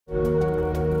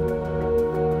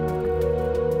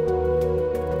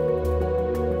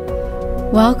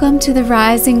Welcome to the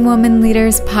Rising Woman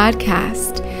Leaders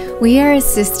podcast. We are a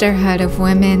sisterhood of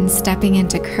women stepping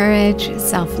into courage,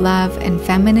 self-love, and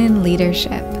feminine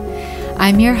leadership.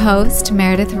 I'm your host,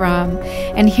 Meredith Ram,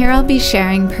 and here I'll be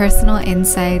sharing personal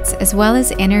insights as well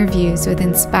as interviews with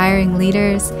inspiring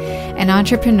leaders and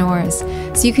entrepreneurs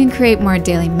so you can create more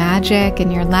daily magic in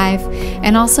your life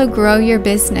and also grow your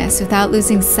business without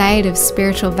losing sight of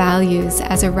spiritual values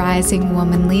as a rising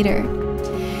woman leader.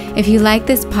 If you like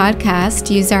this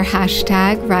podcast, use our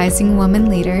hashtag Rising Woman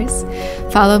Leaders,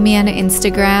 follow me on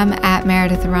Instagram at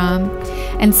Meredith Ram,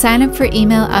 and sign up for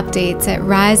email updates at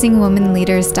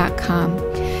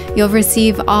risingwomanleaders.com. You'll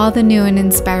receive all the new and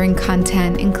inspiring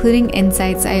content, including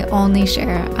insights I only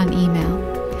share on email.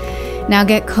 Now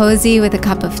get cozy with a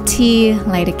cup of tea,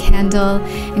 light a candle,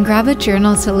 and grab a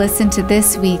journal to listen to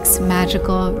this week's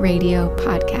magical radio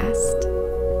podcast.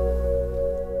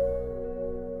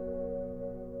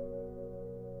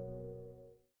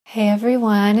 Hey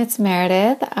everyone, it's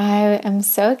Meredith. I am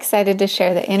so excited to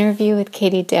share the interview with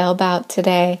Katie Dalebout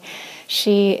today.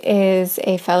 She is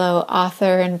a fellow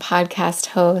author and podcast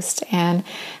host and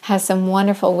has some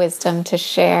wonderful wisdom to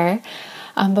share.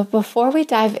 But before we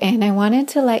dive in, I wanted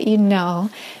to let you know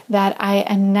that I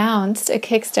announced a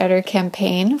Kickstarter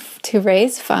campaign to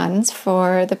raise funds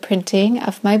for the printing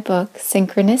of my book,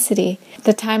 Synchronicity. At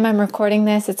the time I'm recording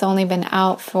this, it's only been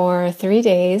out for 3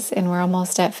 days, and we're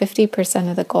almost at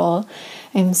 50% of the goal.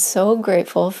 I'm so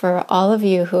grateful for all of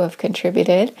you who have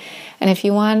contributed. And if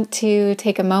you want to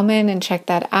take a moment and check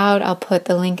that out, I'll put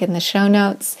the link in the show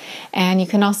notes. And you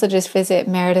can also just visit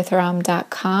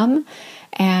meredithram.com.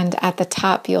 And at the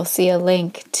top, you'll see a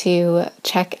link to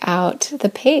check out the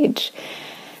page.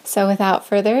 So without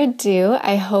further ado,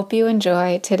 I hope you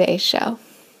enjoy today's show.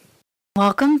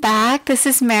 Welcome back. This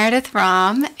is Meredith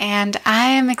Ram, and I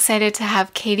am excited to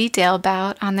have Katie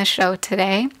Dalebout on the show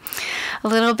today. A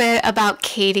little bit about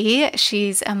Katie.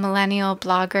 She's a millennial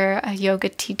blogger, a yoga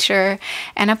teacher,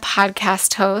 and a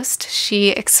podcast host.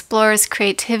 She explores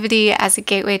creativity as a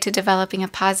gateway to developing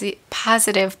a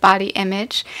positive body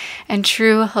image and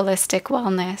true holistic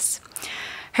wellness.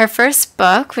 Her first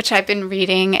book, which I've been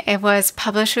reading, it was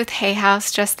published with Hay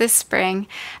House just this spring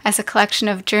as a collection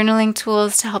of journaling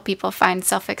tools to help people find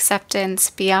self-acceptance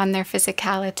beyond their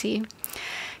physicality.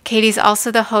 Katie's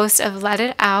also the host of Let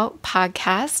It Out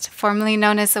podcast, formerly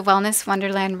known as the Wellness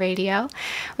Wonderland Radio,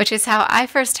 which is how I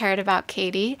first heard about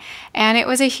Katie, and it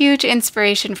was a huge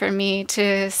inspiration for me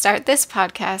to start this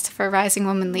podcast for Rising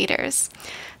Woman Leaders.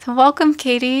 So welcome,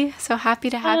 Katie. So happy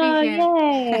to have you here.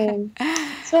 Yay.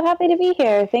 So happy to be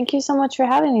here. Thank you so much for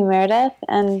having me, Meredith.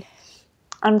 And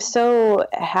I'm so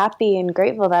happy and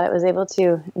grateful that it was able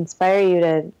to inspire you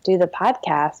to do the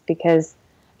podcast because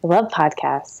I love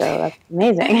podcasts. So that's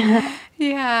amazing.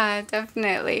 Yeah,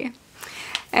 definitely.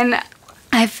 And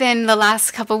I've been the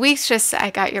last couple of weeks, I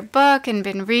got your book and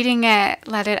been reading it,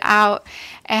 Let It Out.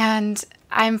 And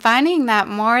I'm finding that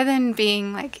more than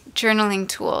being like journaling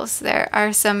tools, there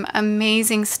are some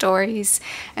amazing stories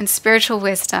and spiritual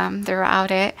wisdom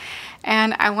throughout it.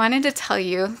 And I wanted to tell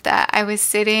you that I was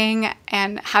sitting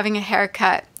and having a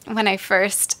haircut when I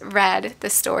first read the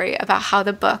story about how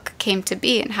the book came to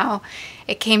be and how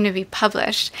it came to be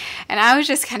published. And I was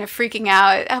just kind of freaking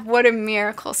out at what a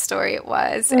miracle story it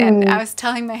was. And I was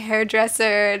telling my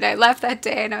hairdresser, and I left that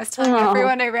day, and I was telling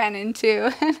everyone I ran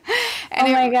into. And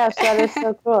oh my gosh, that is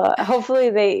so cool. Hopefully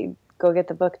they go get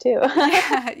the book too.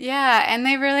 Yeah, and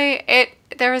they really,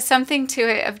 there was something to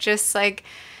it of just like,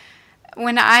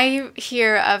 when I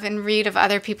hear of and read of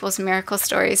other people's miracle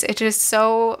stories, it just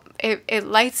it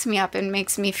lights me up and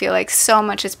makes me feel like so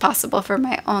much is possible for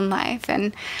my own life.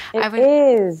 And it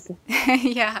is.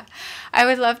 Yeah, I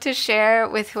would love to share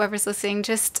with whoever's listening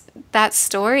just that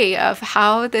story of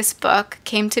how this book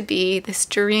came to be, this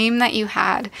dream that you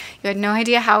had. You had no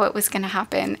idea how it was going to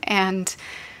happen, and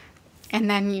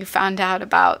then you found out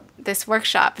about this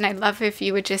workshop. And I'd love if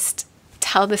you would just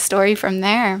tell the story from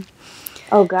there.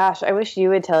 Oh gosh, I wish you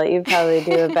would tell it. You'd probably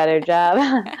do a better job.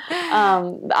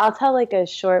 I'll tell like a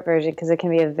short version because it can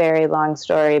be a very long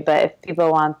story. But if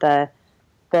people want the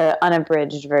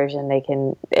unabridged version,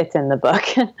 it's in the book.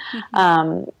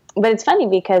 But it's funny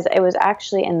because it was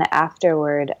actually in the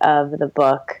afterword of the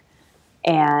book,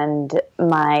 and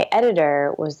my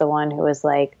editor was the one who was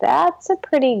like, "That's a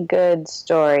pretty good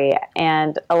story,"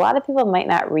 and a lot of people might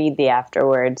not read the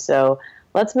afterword, so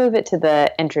let's move it to the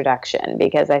introduction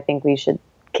because I think we should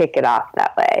kick it off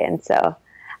that way. And so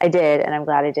I did, and I'm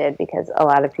glad I did because a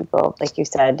lot of people, like you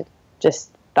said, just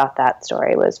thought that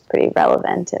story was pretty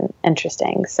relevant and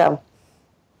interesting. So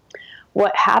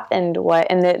what happened,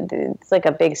 and it's like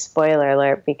a big spoiler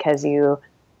alert because you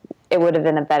it would have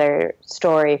been a better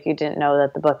story if you didn't know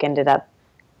that the book ended up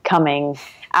coming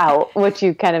out, which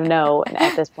you kind of know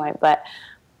at this point. But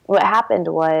what happened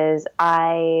was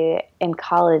in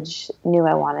college,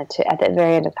 at the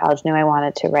very end of college, knew I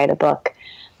wanted to write a book.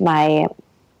 My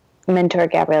mentor,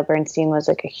 Gabrielle Bernstein, was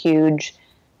like a huge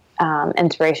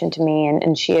inspiration to me,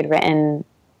 and she had written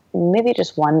maybe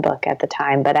just one book at the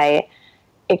time, but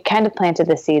it kind of planted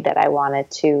the seed that I wanted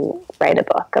to write a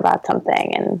book about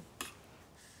something, and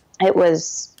it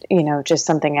was, just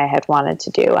something I had wanted to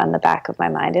do on the back of my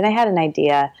mind. And I had an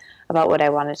idea about what I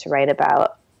wanted to write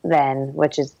about then,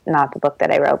 which is not the book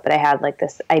that I wrote, but I had like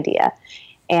this idea,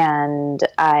 and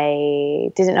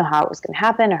I didn't know how it was going to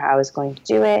happen or how I was going to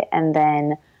do it. And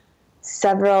then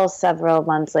several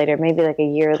months later, maybe like a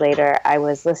year later, I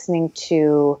was listening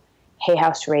to Hay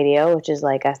House Radio, which is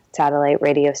like a satellite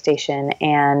radio station,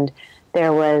 and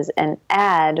there was an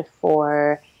ad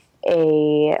for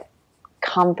a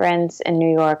conference in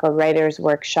New York, a writer's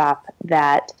workshop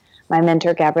that my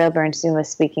mentor Gabrielle Bernstein was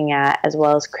speaking at, as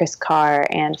well as Chris Carr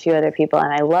and a few other people.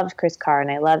 And I loved Chris Carr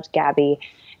and I loved Gabby,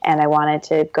 and I wanted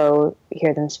to go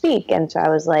hear them speak. And so I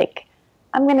was like,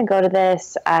 I'm going to go to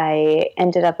this. I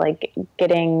ended up like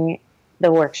getting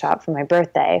the workshop for my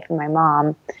birthday from my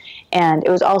mom. And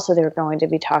it was also, they were going to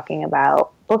be talking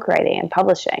about book writing and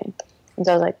publishing. And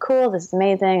so I was like, cool, this is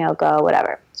amazing. I'll go,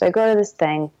 whatever. So I go to this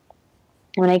thing.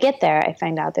 When I get there, I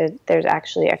find out there's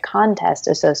actually a contest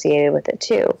associated with it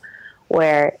too,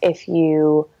 where if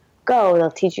you go, they'll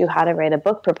teach you how to write a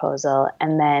book proposal.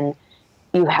 And then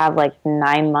you have like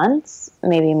 9 months,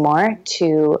 maybe more,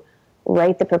 to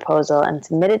write the proposal and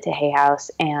submit it to Hay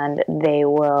House, and they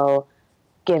will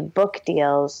give book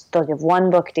deals. They'll give one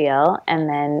book deal, and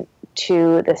then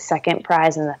the second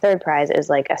prize and the third prize is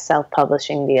like a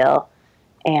self-publishing deal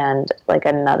and like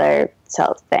another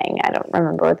self thing. I don't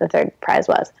remember what the third prize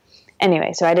was.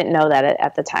 Anyway, so I didn't know that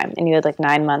at the time. And you had like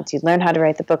 9 months. You'd learn how to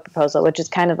write the book proposal, which is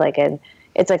kind of like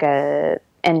it's like a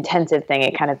intensive thing.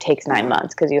 It kind of takes 9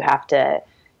 months because you have to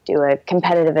do a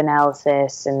competitive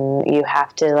analysis, and you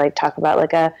have to like talk about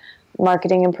like a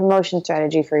marketing and promotion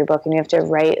strategy for your book, and you have to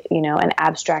write, an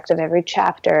abstract of every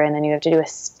chapter, and then you have to do a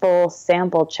full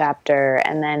sample chapter,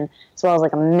 and then as well as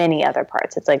like many other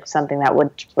parts. It's like something that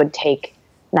would take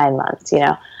 9 months,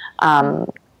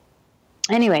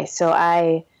 Anyway, so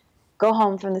I go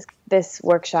home from this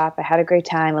workshop. I had a great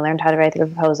time. I learned how to write the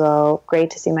proposal.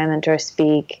 Great to see my mentor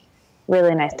speak.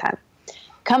 Really nice time.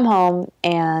 Come home,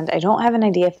 and I don't have an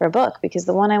idea for a book because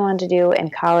the one I wanted to do in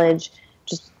college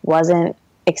just wasn't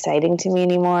exciting to me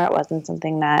anymore. It wasn't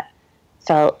something that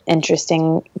felt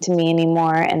interesting to me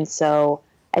anymore. And so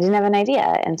I didn't have an idea.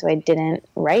 And so I didn't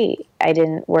write. I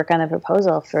didn't work on the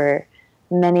proposal for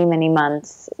many, many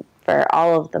months, for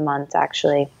all of the months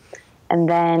actually. And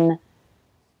then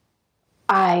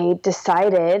I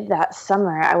decided that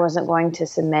summer I wasn't going to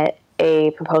submit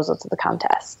a proposal to the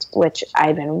contest, which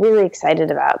I'd been really excited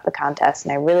about the contest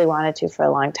and I really wanted to for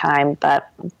a long time, but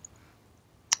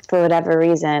for whatever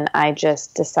reason, I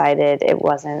just decided it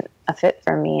wasn't a fit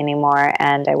for me anymore,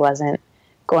 and I wasn't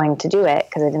going to do it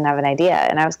because I didn't have an idea.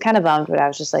 And I was kind of bummed, but I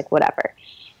was just like, whatever.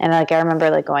 And like I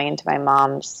remember like going into my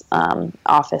mom's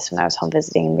office when I was home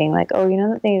visiting and being like, oh,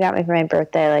 that thing you got me for my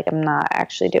birthday? Like, I'm not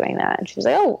actually doing that. And she was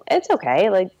like, oh, it's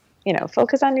okay. Like,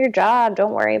 focus on your job.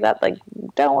 Don't worry about that.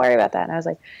 And I was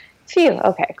like, phew,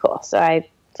 okay, cool. So I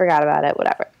forgot about it,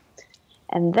 whatever.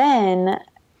 And then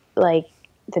like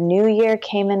the new year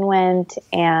came and went,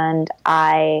 and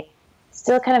I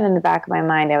still kind of in the back of my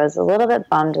mind, I was a little bit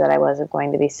bummed that I wasn't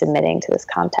going to be submitting to this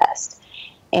contest.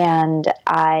 And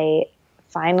I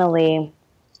finally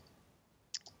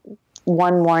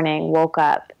one morning woke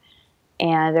up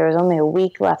and there was only a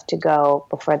week left to go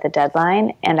before the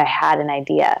deadline, and I had an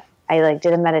idea. I like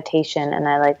did a meditation, and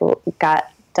I like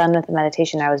got done with the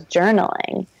meditation. I was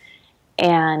journaling,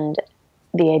 and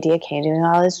the idea came to me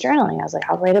while I was journaling. I was like,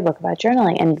 I'll write a book about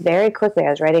journaling. And very quickly, I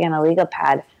was writing on a legal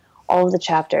pad. All of the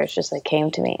chapters just like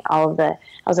came to me. I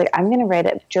was like, I'm going to write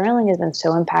it. Journaling has been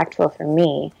so impactful for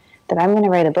me that I'm going to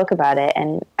write a book about it.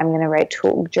 And I'm going to write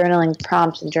journaling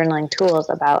prompts and journaling tools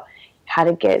about how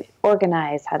to get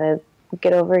organized, how to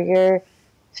get over your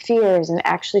fears and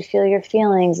actually feel your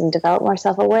feelings and develop more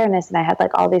self-awareness. And I had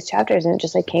like all these chapters, and it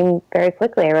just like came very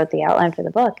quickly. I wrote the outline for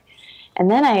the book.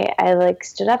 And then I like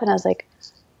stood up and I was like,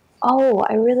 oh,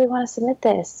 I really want to submit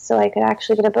this so I could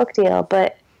actually get a book deal,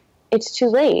 but it's too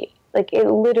late. Like, it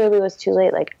literally was too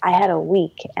late. Like, I had a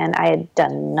week and I had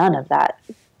done none of that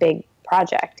big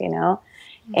project, and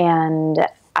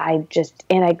I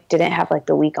didn't have like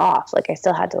the week off. Like, I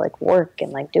still had to like work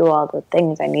and like do all the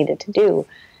things I needed to do.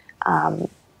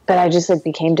 But but I just like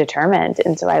became determined.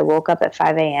 And so I woke up at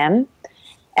 5 a.m.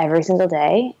 every single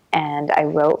day, and I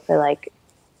wrote for like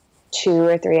 2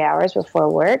 or 3 hours before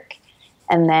work.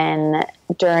 And then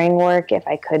during work, if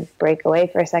I could break away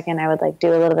for a second, I would like do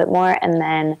a little bit more. And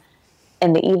then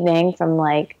in the evening from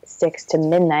like 6 to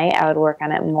midnight, I would work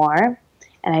on it more.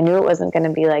 And I knew it wasn't going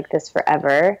to be like this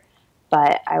forever,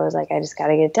 but I was like, I just got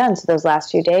to get it done. So those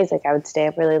last few days, like I would stay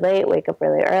up really late, wake up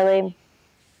really early,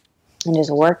 and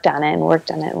just worked on it and worked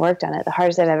on it and worked on it. The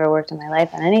hardest I've ever worked in my life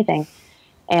on anything.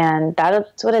 And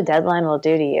that's what a deadline will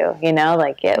do to you. You know,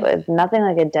 like it was nothing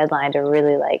like a deadline to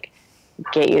really like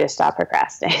get you to stop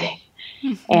procrastinating.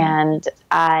 Mm-hmm. And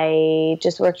I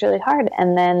just worked really hard.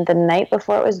 And then the night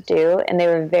before it was due, and they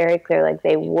were very clear, like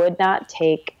they would not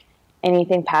take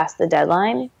anything past the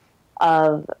deadline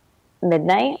of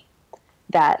midnight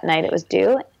that night it was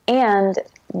due. And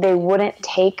they wouldn't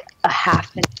take a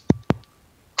half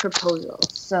proposal.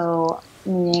 So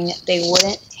meaning they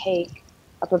wouldn't take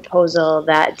a proposal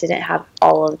that didn't have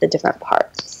all of the different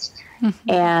parts.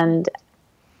 Mm-hmm. And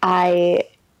I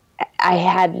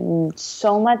had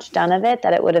so much done of it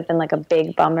that it would have been like a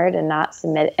big bummer to not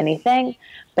submit anything,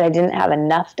 but I didn't have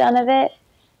enough done of it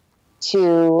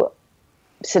to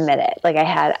submit it. Like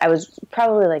I was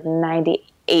probably like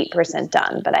 98%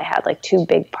 done, but I had like 2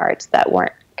 big parts that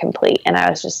weren't complete. And I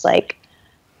was just like,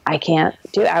 I can't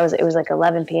do it. It was like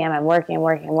 11 p.m. I'm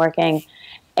working.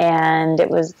 And it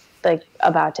was like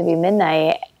about to be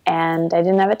midnight and I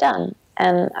didn't have it done.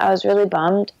 And I was really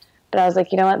bummed. But I was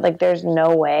like, you know what? Like, there's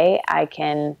no way I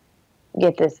can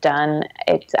get this done.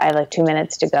 I have like 2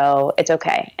 minutes to go. It's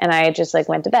okay. And I just like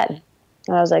went to bed.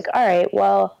 And I was like, all right,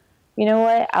 well, you know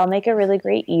what? I'll make a really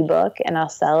great ebook and I'll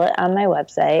sell it on my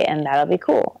website and that'll be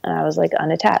cool. And I was like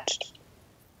unattached.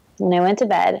 And I went to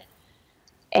bed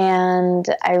and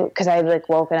because I like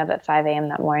woken up at 5 a.m.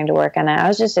 that morning to work on it. I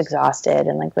was just exhausted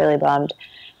and like really bummed.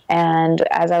 And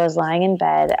as I was lying in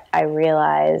bed, I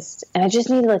realized, and I just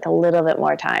needed like a little bit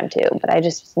more time too, but I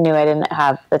just knew I didn't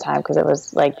have the time because it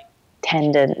was like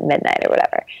 10 to midnight or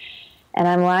whatever. And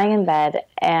I'm lying in bed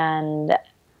and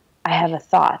I have a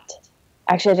thought.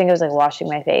 Actually, I think it was like washing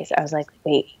my face. I was like,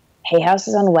 wait, Hay House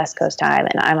is on West Coast time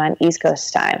and I'm on East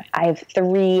Coast time. I have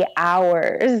 3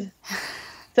 hours.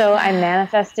 So I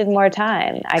manifested more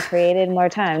time. I created more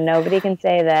time. Nobody can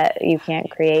say that you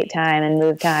can't create time and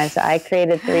move time. So I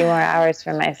created 3 more hours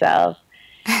for myself.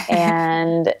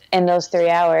 And in those 3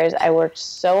 hours, I worked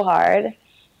so hard.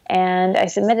 And I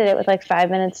submitted it with like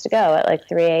 5 minutes to go at like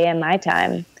 3 a.m. my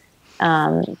time,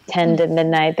 10 to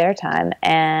midnight their time.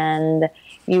 And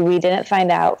we didn't find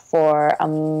out for a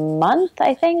month,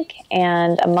 I think.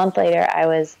 And a month later, I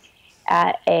was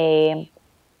at a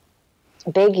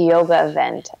big yoga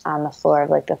event on the floor of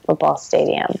like the football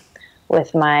stadium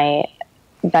with my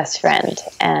best friend,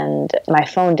 and my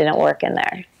phone didn't work in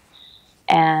there.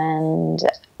 And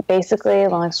basically,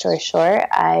 long story short,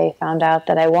 I found out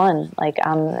that I won, like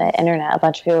on the internet. A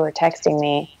bunch of people were texting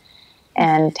me,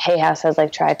 and Hay House had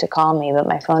like tried to call me, but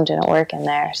my phone didn't work in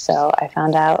there. So I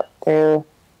found out through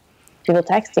people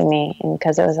texting me, and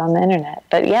because it was on the internet.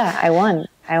 But yeah, I won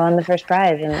the first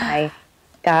prize, and I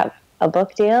got a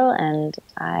book deal, and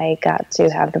I got to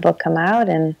have the book come out,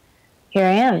 and here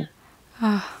I am.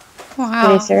 Oh, wow.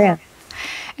 Pretty surreal.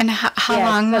 And how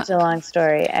long? It's such a long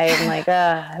story. I'm like,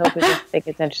 I hope you just think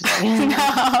it's interesting. No,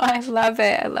 I love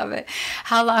it. I love it.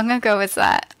 How long ago was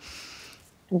that?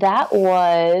 That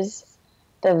was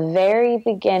the very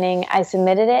beginning. I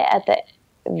submitted it at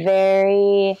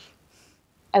the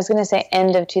I was going to say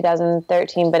end of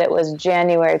 2013, but it was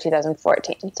January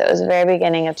 2014. So it was the very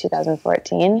beginning of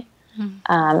 2014.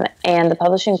 Mm-hmm. And the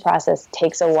publishing process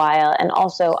takes a while. And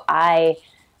also I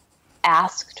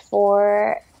asked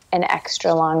for an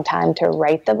extra long time to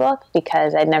write the book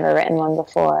because I'd never written one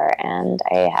before and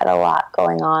I had a lot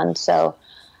going on. So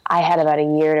I had about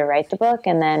a year to write the book.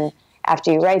 And then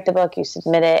after you write the book, you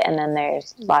submit it. And then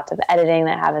there's lots of editing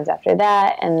that happens after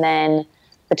that. And then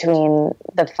between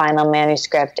the final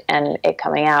manuscript and it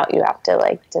coming out, you have to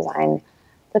like design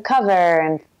the cover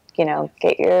and, you know,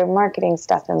 get your marketing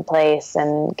stuff in place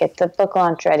and get the book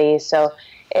launch ready. So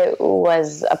it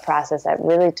was a process that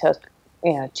really took,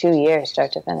 2 years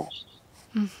start to finish.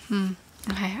 Mm-hmm.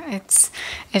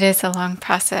 It is a long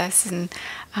process. And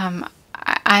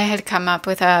I had come up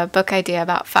with a book idea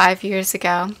about 5 years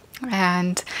ago.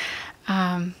 And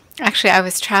actually, I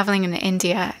was traveling in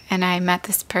India, and I met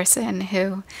this person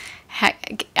who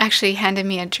actually handed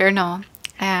me a journal,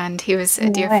 and he was a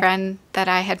dear friend that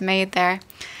I had made there.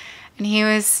 And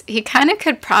he kind of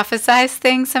could prophesize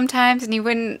things sometimes, and he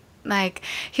wouldn't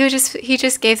he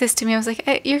just gave this to me. I was like,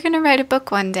 hey, you're gonna write a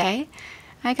book one day.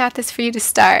 I got this for you to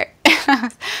start.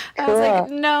 I was like,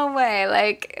 no way.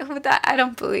 Like that, I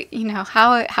don't believe,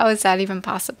 how is that even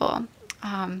possible?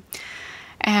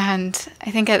 And I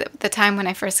think at the time when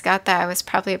I first got that, I was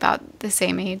probably about the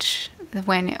same age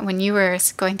when you were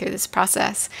going through this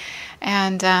process.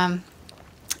 And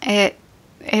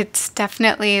it's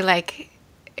definitely like,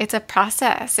 it's a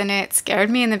process, and it scared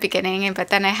me in the beginning. But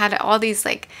then I had all these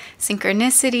like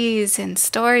synchronicities and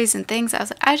stories and things. I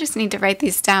was like, I just need to write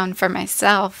these down for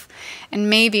myself, and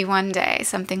maybe one day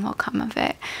something will come of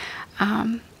it.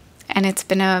 And it's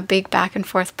been a big back and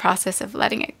forth process of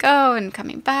letting it go and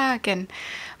coming back.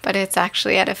 But it's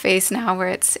actually at a phase now where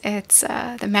it's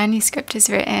the manuscript is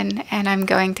written, and I'm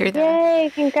going through the...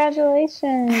 Yay,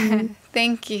 congratulations.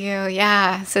 Thank you.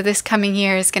 Yeah. So this coming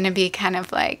year is going to be kind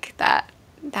of like that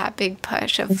big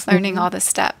push of learning all the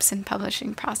steps and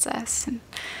publishing process.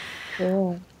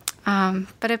 And,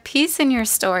 but a piece in your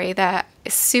story that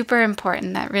is super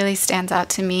important, that really stands out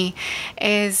to me,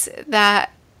 is that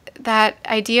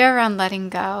idea around letting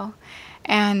go.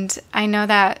 And I know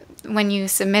that when you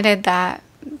submitted the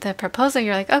proposal,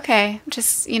 you're like, okay, I'm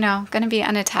just, going to be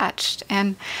unattached.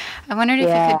 And I wondered if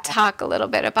you could talk a little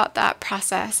bit about that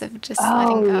process of just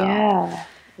letting go.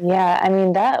 Yeah. I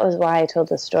mean, that was why I told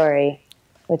the story,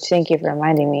 which thank you for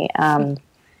reminding me. But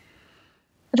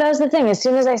that was the thing. As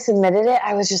soon as I submitted it,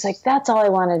 I was just like, that's all I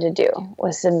wanted to do,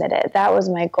 was submit it. That was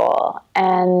my goal.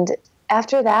 And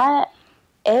after that,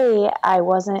 A, I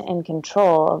wasn't in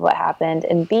control of what happened.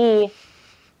 And B,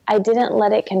 I didn't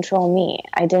let it control me.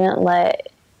 I didn't let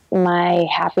my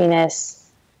happiness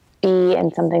be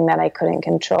in something that I couldn't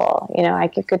control. I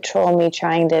could control me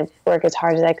trying to work as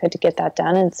hard as I could to get that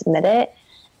done and submit it.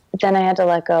 But then I had to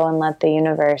let go and let the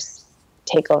universe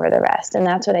take over the rest. And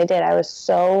that's what I did.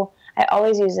 I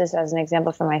always use this as an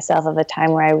example for myself of a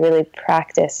time where I really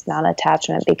practiced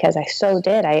non-attachment, because I so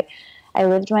did. I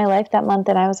lived my life that month,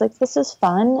 and I was like, this is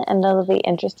fun, and it'll be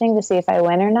interesting to see if I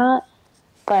win or not.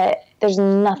 But there's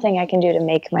nothing I can do to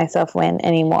make myself win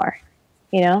anymore.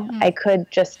 I could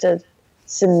just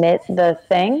submit the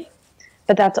thing,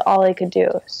 but that's all I could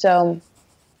do. So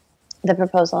the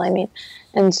proposal, I mean.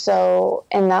 And so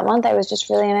in that month, I was just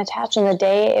really unattached. And the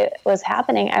day it was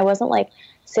happening, I wasn't like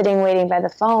sitting waiting by the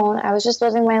phone. I was just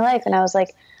living my life. And I was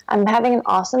like, I'm having an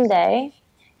awesome day.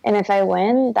 And if I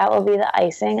win, that will be the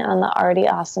icing on the already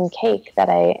awesome cake that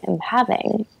I am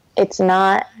having. It's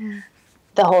not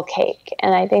the whole cake.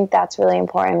 And I think that's really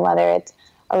important, whether it's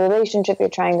a relationship you're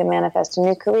trying to manifest, a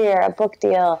new career, a book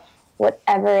deal,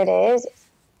 whatever it is,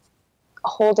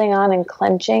 holding on and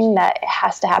clenching that it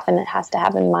has to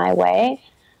happen my way,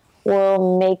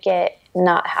 will make it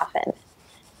not happen.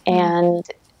 And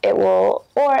it will,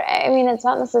 it's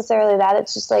not necessarily that,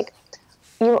 it's just like,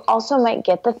 you also might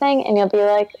get the thing and you'll be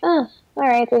like, all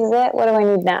right, this is it. What do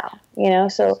I need now?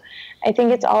 So I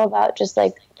think it's all about just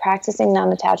like practicing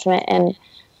non-attachment and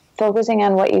focusing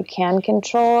on what you can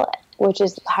control, which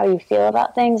is how you feel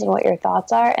about things and what your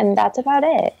thoughts are. And that's about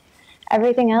it.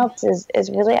 Everything else is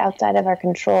really outside of our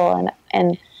control.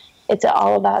 And it's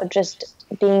all about just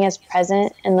being as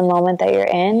present in the moment that you're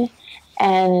in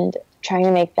and trying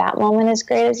to make that moment as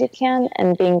great as you can,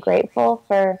 and being grateful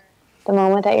for the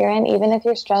moment that you're in, even if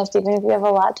you're stressed, even if you have a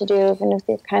lot to do, even if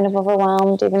you're kind of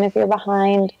overwhelmed, even if you're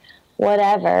behind,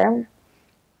 whatever.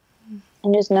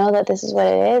 And just know that this is what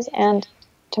it is, and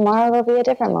tomorrow will be a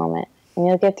different moment, and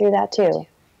you'll get through that too.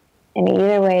 And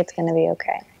either way, it's going to be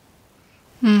okay.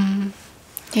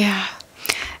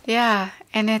 Yeah.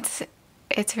 And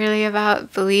it's really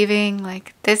about believing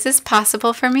like this is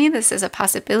possible for me. This is a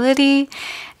possibility.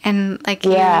 And like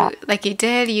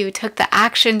you took the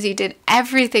actions, you did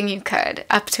everything you could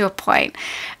up to a point.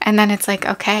 And then it's like,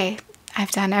 okay,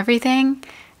 I've done everything.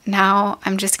 Now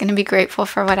I'm just going to be grateful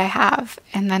for what I have.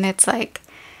 And then it's like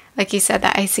you said,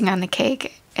 the icing on the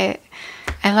cake. I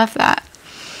love that.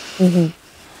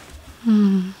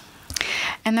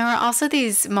 And there were also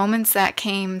these moments that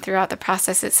came throughout the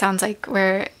process, it sounds like,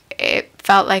 where it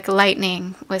felt like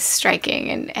lightning was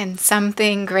striking and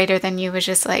something greater than you was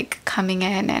just like coming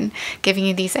in and giving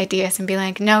you these ideas and being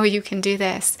like, no, you can do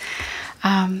this.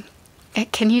 Can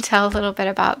you tell a little bit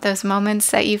about those moments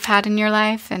that you've had in your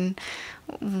life and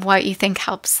what you think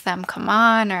helps them come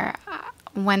on, or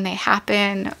when they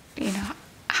happen,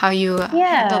 how you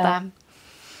handle them?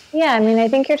 Yeah, I mean, I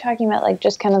think you're talking about like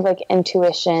just kind of like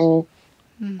intuition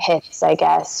hits, I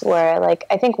guess, where like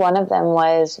I think one of them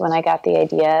was when I got the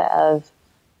idea of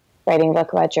writing a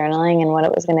book about journaling and what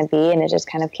it was going to be, and it just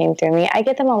kind of came through me. I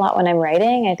get them a lot when I'm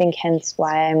writing. I think hence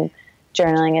why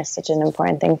journaling is such an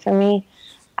important thing for me.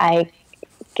 I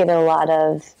get a lot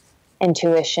of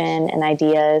intuition and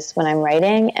ideas when I'm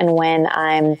writing, and when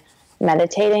I'm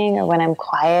meditating or when I'm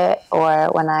quiet or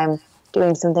when I'm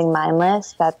doing something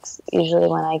mindless. That's usually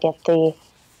when I get the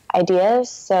ideas.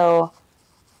 So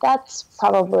that's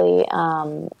probably,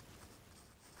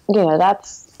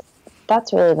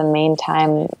 that's really the main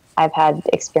time I've had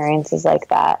experiences like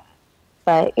that.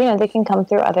 But, they can come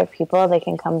through other people. They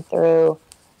can come through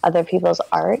other people's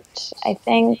art, I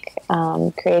think,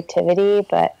 creativity.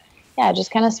 But, yeah,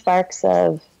 just kind of sparks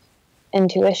of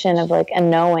intuition of like a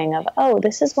knowing of, oh,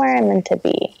 this is where I'm meant to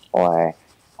be. Or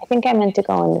I think I'm meant to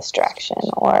go in this direction.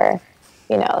 Or,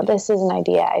 this is an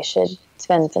idea I should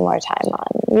spend some more time on.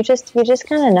 You just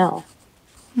kind of know.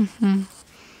 Mm-hmm.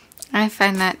 I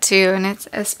find that too. And it's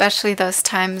especially those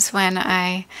times when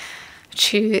I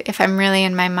choose, if I'm really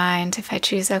in my mind, if I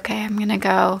choose, okay, I'm going to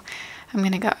go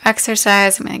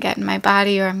exercise, I'm going to get in my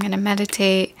body, or I'm going to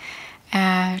meditate,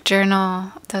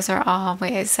 journal. Those are all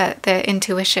ways that the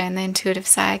intuitive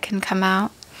side can come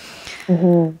out.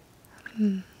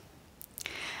 Mm-hmm.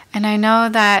 And I know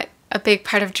that a big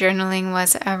part of journaling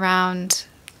was around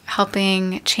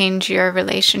helping change your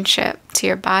relationship to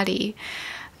your body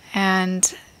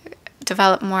and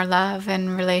develop more love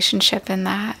and relationship in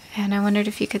that. And I wondered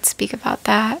if you could speak about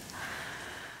that.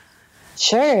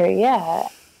 Sure, yeah.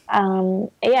 I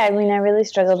really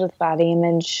struggled with body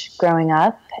image growing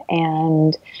up.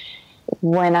 And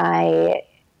when I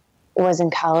was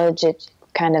in college, it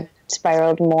kind of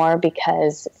spiraled more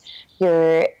because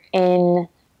you're in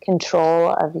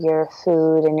control of your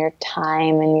food and your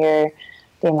time and the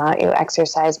amount you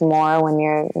exercise more when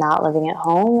you're not living at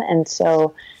home. And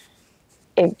so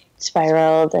it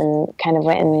spiraled and kind of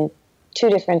went in two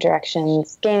different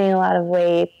directions, gaining a lot of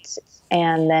weight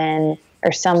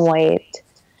or some weight,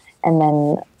 and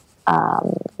then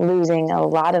losing a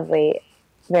lot of weight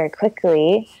very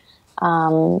quickly,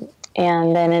 and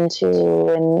then into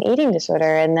an eating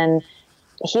disorder, and then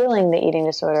healing the eating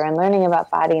disorder and learning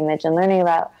about body image and learning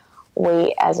about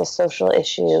weight as a social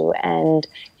issue and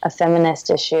a feminist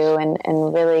issue, and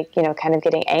really, kind of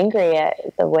getting angry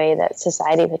at the way that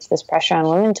society puts this pressure on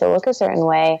women to look a certain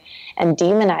way and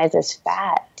demonizes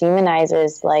fat,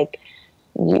 demonizes like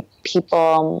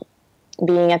people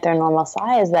being at their normal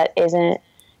size that isn't,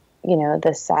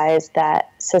 the size that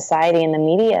society and the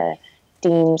media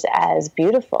deems as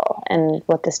beautiful. And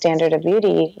what the standard of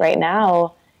beauty right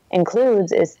now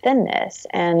includes is thinness.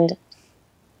 And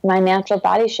my natural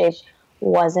body shape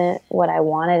wasn't what I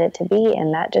wanted it to be.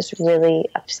 And that just really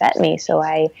upset me. So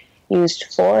I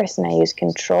used force and I used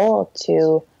control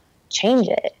to change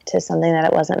it to something that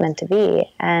it wasn't meant to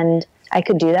be. And I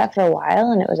could do that for a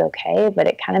while and it was okay, but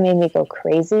it kind of made me go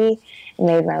crazy. It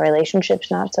made my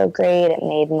relationships not so great. It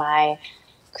made my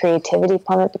creativity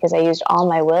plummet because I used all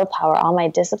my willpower, all my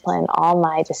discipline, all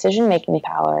my decision-making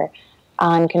power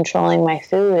on controlling my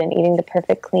food and eating the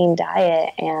perfect clean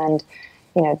diet and,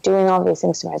 doing all these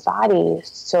things to my body.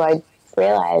 So I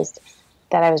realized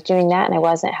that I was doing that and I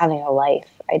wasn't having a life.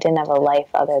 I didn't have a life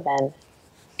other than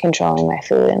controlling my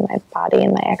food and my body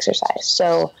and my exercise.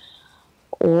 So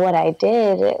what I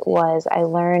did was I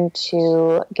learned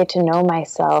to get to know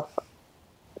myself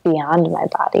beyond my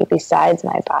body, besides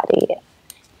my body.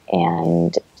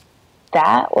 And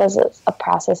that was a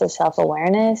process of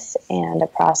self-awareness and a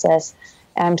process,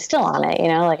 and I'm still on it,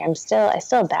 I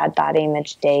still have bad body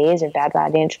image days or bad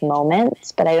body image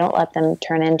moments, but I don't let them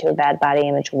turn into a bad body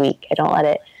image week. I don't let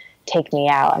it take me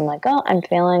out. I'm like, oh, I'm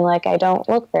feeling like I don't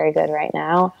look very good right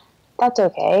now. That's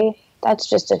okay. That's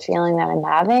just a feeling that I'm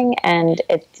having, and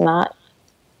it's not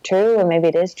true, or maybe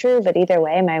it is true, but either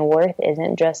way, my worth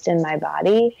isn't just in my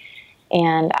body,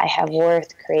 and I have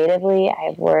worth creatively, I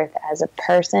have worth as a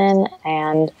person,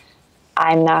 and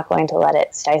I'm not going to let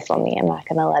it stifle me. I'm not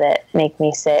going to let it make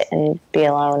me sit and be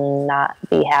alone and not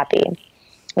be happy,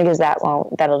 because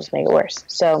that'll just make it worse.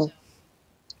 So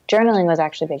journaling was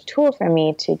actually a big tool for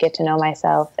me to get to know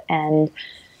myself and,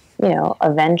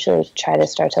 eventually try to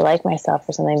start to like myself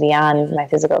for something beyond my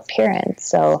physical appearance.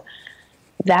 So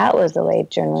that was the way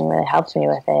journaling really helped me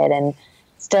with it, and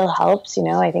still helps.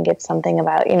 I think it's something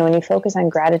about, when you focus on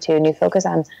gratitude and you focus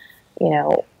on,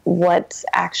 what's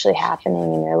actually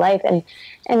happening in your life, and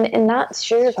not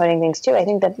sugarcoating things too. I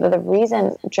think that the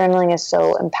reason journaling is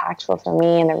so impactful for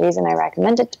me, and the reason I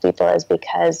recommend it to people, is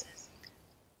because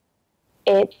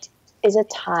it is a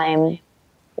time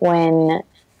when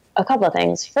a couple of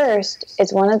things. First,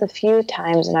 it's one of the few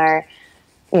times in our,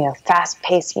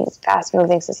 fast-paced,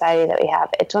 fast-moving society that we have.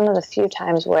 It's one of the few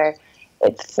times where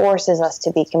it forces us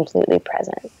to be completely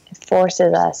present. It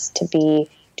forces us to be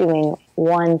doing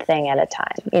one thing at a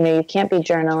time. You know, you can't be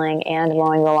journaling and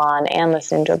mowing the lawn and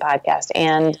listening to a podcast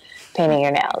and painting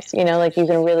your nails. You know, like you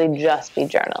can really just be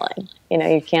journaling. You know,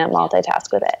 you can't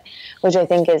multitask with it, which I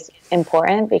think is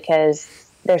important because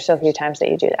there's so few times that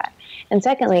you do that. And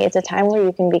secondly, it's a time where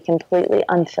you can be completely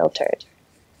unfiltered.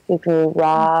 You can be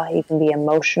raw, you can be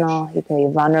emotional, you can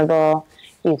be vulnerable,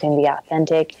 you can be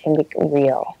authentic, you can be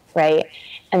real, right?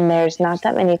 And there's not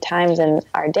that many times in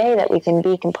our day that we can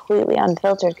be completely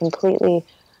unfiltered, completely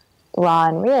raw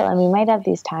and real. And we might have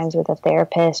these times with a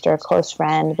therapist or a close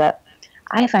friend, but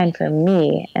I find for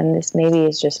me, and this maybe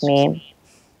is just me,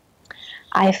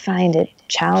 I find it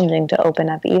challenging to open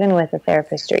up even with a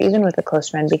therapist or even with a close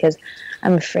friend because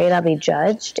I'm afraid I'll be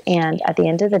judged. And at the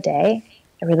end of the day,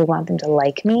 I really want them to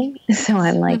like me. So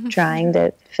I'm like trying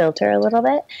to filter a little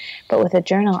bit. But with a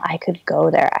journal, I could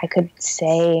go there. I could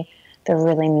say the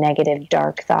really negative,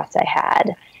 dark thoughts I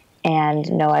had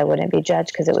and no, I wouldn't be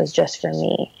judged because it was just for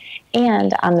me.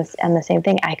 And on the same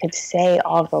thing, I could say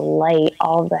all the light,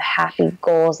 all the happy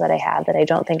goals that I have that I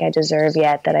don't think I deserve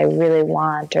yet, that I really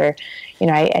want, or, you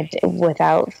know, I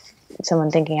without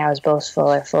someone thinking I was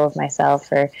boastful or full of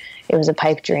myself, or it was a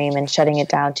pipe dream and shutting it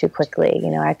down too quickly. You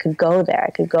know, I could go there.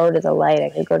 I could go to the light. I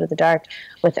could go to the dark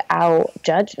without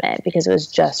judgment because it was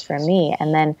just for me.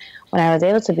 And then when I was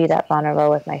able to be that vulnerable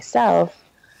with myself,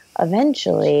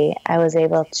 eventually I was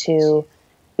able to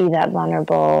be that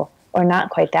vulnerable, or not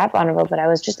quite that vulnerable, but I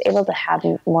was just able to have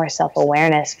more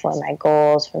self-awareness for my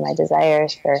goals, for my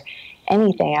desires, for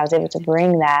anything. I was able to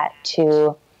bring that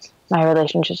to my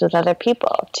relationships with other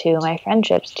people, to my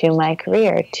friendships, to my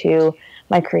career, to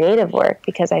my creative work,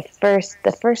 because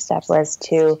the first step was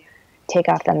to take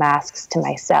off the masks to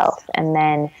myself, and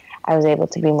then I was able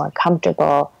to be more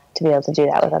comfortable to be able to do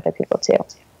that with other people too.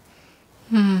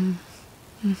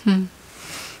 Mm-hmm.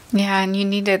 Yeah, and you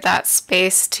needed that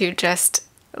space to just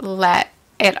let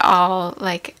it all,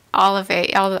 like all of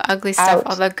it, all the ugly stuff,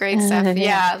 all the great stuff,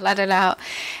 yeah, let it out.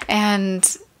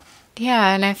 And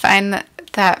yeah, and I find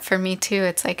that for me too,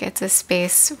 it's like it's a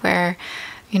space where,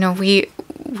 you know,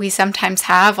 we sometimes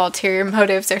have ulterior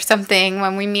motives or something.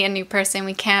 When we meet a new person,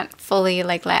 we can't fully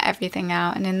like let everything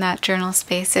out. And in that journal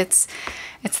space, it's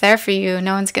there for you.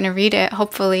 No one's going to read it,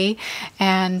 hopefully.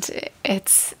 And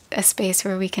it's a space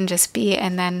where we can just be,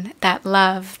 and then that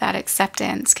love, that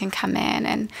acceptance can come in,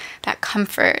 and that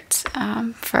comfort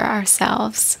for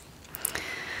ourselves.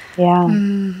 Yeah.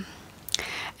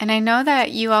 And I know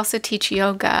that you also teach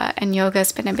yoga, and yoga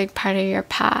has been a big part of your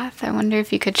path. I wonder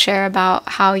if you could share about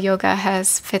how yoga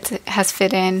has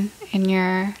fit in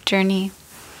your journey.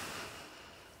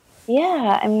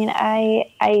 Yeah, I mean,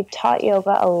 I taught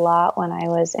yoga a lot when I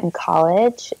was in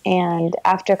college, and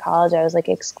after college I was like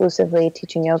exclusively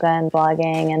teaching yoga and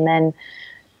blogging, and then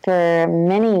for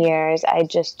many years I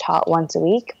just taught once a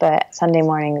week, but Sunday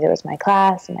mornings it was my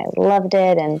class, and I loved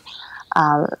it. And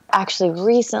actually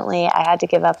recently I had to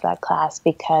give up that class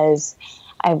because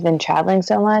I've been traveling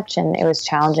so much, and it was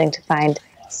challenging to find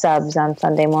subs on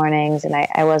Sunday mornings, and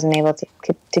I wasn't able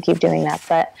to keep doing that.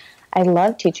 But I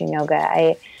love teaching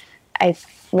yoga. I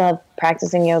love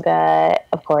practicing yoga,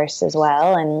 of course, as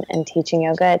well, and teaching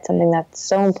yoga. It's something that's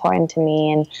so important to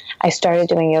me. And I started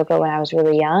doing yoga when I was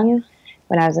really young,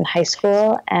 when I was in high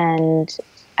school, and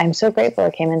I'm so grateful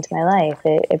it came into my life.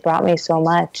 It brought me so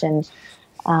much. And,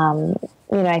 you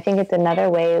know, I think it's another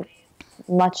way,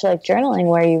 much like journaling,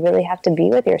 where you really have to be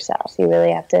with yourself. You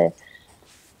really have to,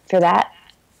 for that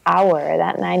hour,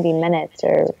 that 90 minutes,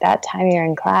 or that time you're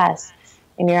in class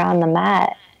and you're on the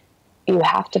mat, you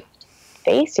have to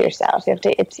face yourself.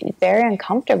 It's very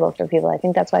uncomfortable for people. I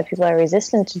think that's why people are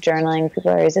resistant to journaling.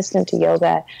 People are resistant to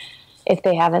yoga if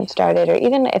they haven't started, or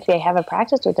even if they have a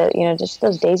practice with it, you know, just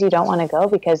those days you don't want to go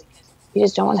because you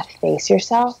just don't want to face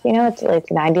yourself. You know, it's like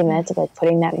 90 minutes of like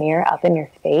putting that mirror up in your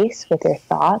face with your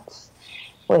thoughts,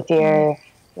 with your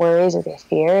worries, with your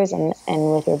fears, and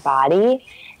with your body.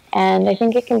 And I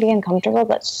think it can be uncomfortable,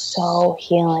 but so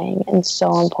healing and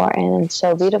so important and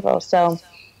so beautiful. So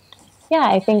yeah,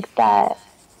 I think that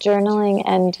journaling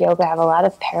and yoga have a lot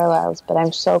of parallels, but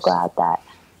I'm so glad that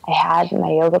I had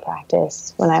my yoga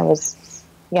practice when I was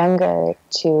younger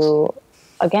to,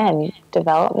 again,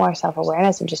 develop more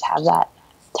self-awareness and just have that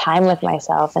time with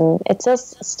myself. And it's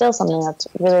still something that's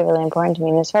really, really important to me.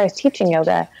 And as far as teaching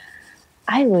yoga,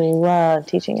 I love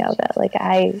teaching yoga. Like,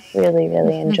 I really,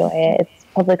 really enjoy it. It's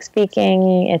public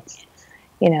speaking. It's,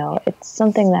 you know, it's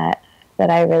something that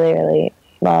I really, really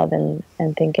love and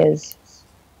think is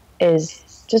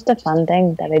just a fun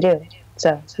thing that I do.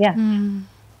 So yeah,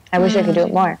 I wish I could do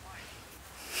it more.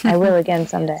 I will again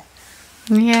someday.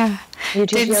 Yeah. You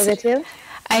teach yoga too?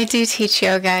 I do teach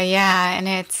yoga, yeah, and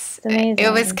it's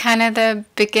it was kind of the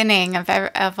beginning of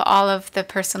all of the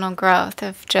personal growth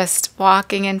of just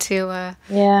walking into a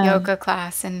yoga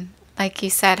class and, like you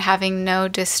said, having no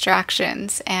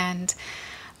distractions. And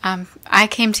I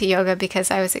came to yoga because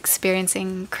I was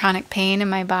experiencing chronic pain in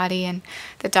my body, and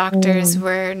the doctors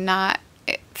were not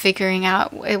figuring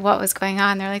out what was going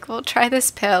on. They're like, well, try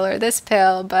this pill or this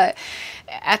pill. But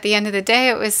at the end of the day,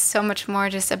 it was so much more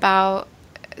just about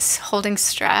holding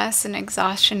stress and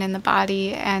exhaustion in the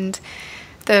body. And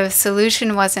the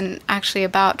solution wasn't actually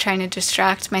about trying to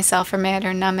distract myself from it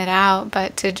or numb it out,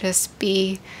 but to just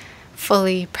be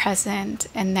fully present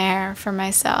and there for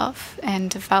myself and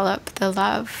develop the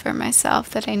love for myself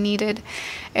that I needed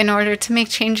in order to make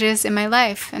changes in my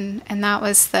life. And that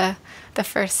was the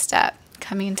first step,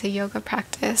 coming into yoga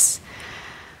practice.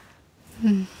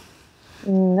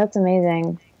 That's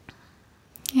amazing.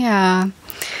 Yeah.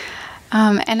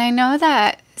 And I know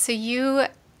that, so you,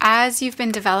 as you've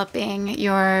been developing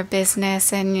your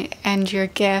business and your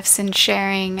gifts and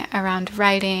sharing around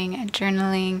writing and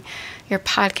journaling, your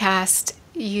podcast,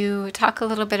 you talk a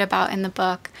little bit about in the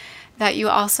book that you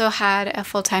also had a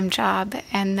full-time job,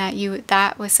 and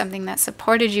that was something that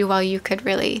supported you while you could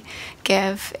really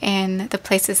give in the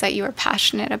places that you were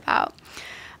passionate about.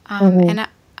 And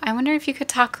I wonder if you could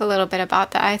talk a little bit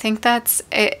about that. I think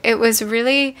it was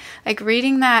really, like,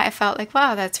 reading that, I felt like,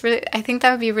 wow, I think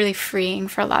that would be really freeing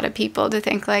for a lot of people to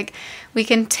think, like, we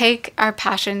can take our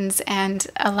passions and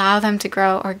allow them to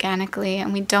grow organically,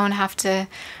 and we don't have to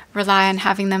rely on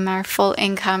having them our full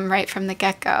income right from the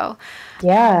get-go.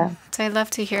 Yeah. So I'd love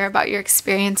to hear about your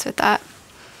experience with that.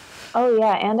 Oh,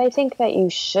 yeah. And I think that you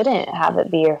shouldn't have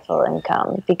it be your full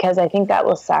income, because I think that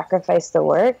will sacrifice the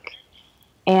work.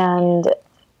 And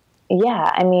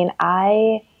yeah, I mean,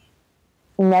 I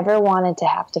never wanted to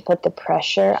have to put the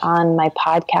pressure on my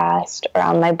podcast or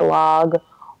on my blog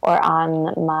or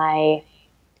on my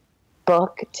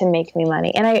book to make me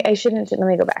money. And I shouldn't, let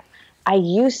me go back. I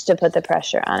used to put the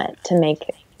pressure on it to make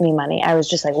me money. I was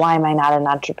just like, why am I not an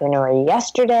entrepreneur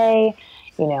yesterday?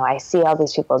 You know, I see all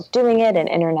these people doing it in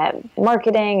internet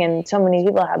marketing, and so many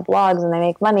people have blogs and they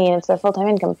make money and it's their full-time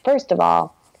income. First of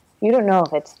all, you don't know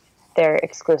if it's their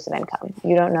exclusive income.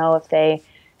 You don't know if they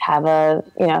have a,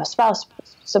 spouse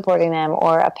supporting them,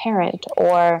 or a parent,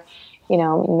 or,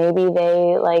 maybe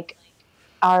they like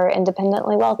are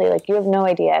independently wealthy. Like, you have no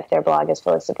idea if their blog is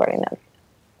fully supporting them.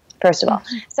 First of all.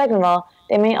 Second of all,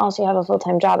 they may also have a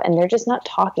full-time job and they're just not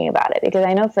talking about it. Because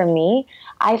I know for me,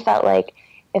 I felt like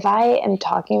if I am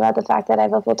talking about the fact that I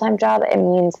have a full-time job, it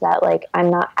means that, like, I'm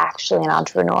not actually an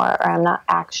entrepreneur, or I'm not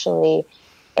actually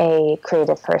a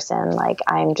creative person. Like,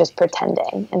 I'm just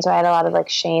pretending. And so I had a lot of, like,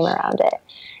 shame around it.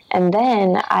 And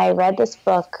then I read this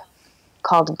book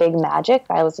called Big Magic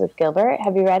by Elizabeth Gilbert.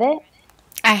 Have you read it?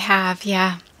 I have,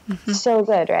 yeah. So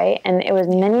good, right? And it was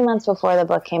many months before the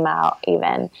book came out,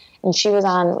 even. And she was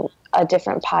on a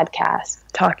different podcast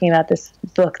talking about this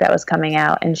book that was coming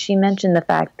out. And she mentioned the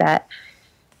fact that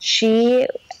she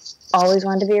always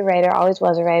wanted to be a writer, always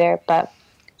was a writer, but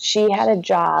she had a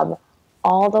job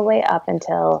all the way up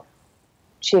until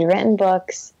she'd written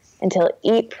books, until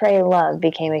Eat, Pray, Love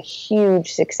became a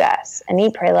huge success. And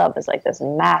Eat, Pray, Love was like this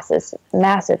massive,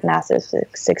 massive, massive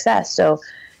success. So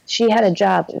she had a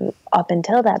job up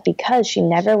until that because she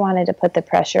never wanted to put the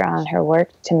pressure on her work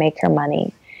to make her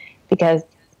money, because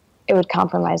it would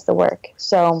compromise the work.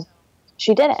 So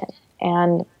she didn't.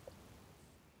 And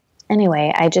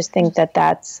anyway, I just think that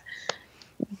that's,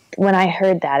 when I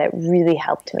heard that, it really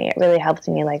helped me. It really helped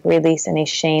me, like, release any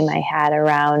shame I had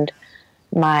around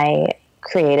my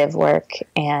creative work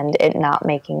and it not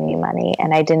making me money.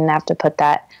 And I didn't have to put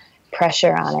that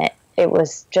pressure on it. It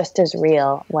was just as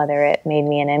real, whether it made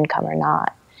me an income or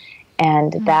not.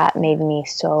 And that made me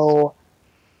so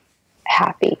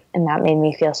happy, and that made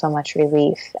me feel so much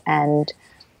relief. And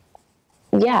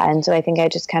yeah, and so I think I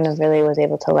just kind of really was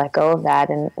able to let go of that.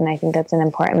 And I think that's an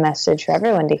important message for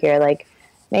everyone to hear. Like,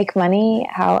 make money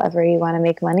however you want to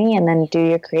make money, and then do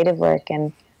your creative work.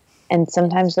 And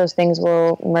sometimes those things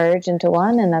will merge into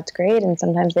one, and that's great. And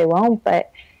sometimes they won't,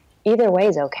 but either way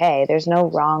is okay. There's no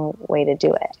wrong way to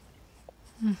do it.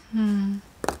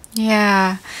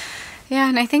 Yeah. Yeah.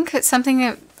 And I think it's something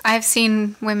that I've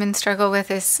seen women struggle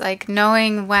with is, like,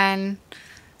 knowing when,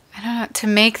 I don't know, to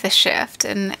make the shift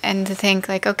and to think,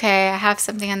 like, okay, I have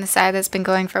something on the side that's been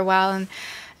going for a while.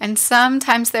 And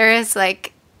sometimes there is,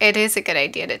 like, it is a good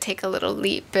idea to take a little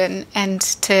leap and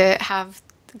to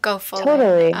go full.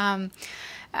 Totally.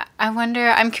 I wonder,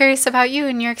 I'm curious about you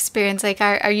and your experience. Like,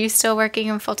 are you still working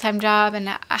a full-time job, and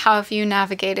how have you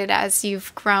navigated as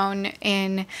you've grown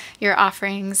in your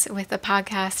offerings with the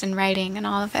podcast and writing and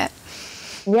all of it?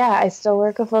 yeah, I still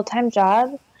work a full-time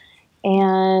job,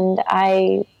 and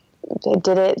I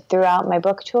did it throughout my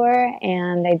book tour,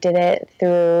 and I did it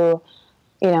through,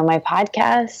 my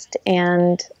podcast,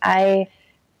 and I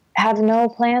have no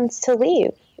plans to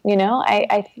leave.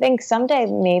 I think someday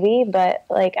maybe, but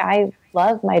like I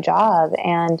love my job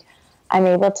and I'm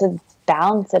able to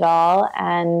balance it all,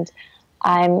 and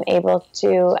I'm able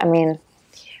to, I mean,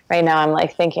 right now I'm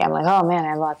like thinking, I'm like, oh man, I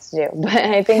have lots to do. But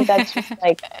I think that's just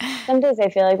like, some days I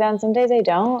feel like that and some days I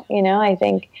don't, I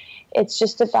think it's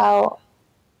just about,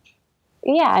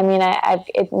 yeah, I mean,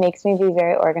 it makes me be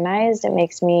very organized. It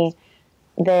makes me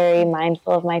very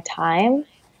mindful of my time.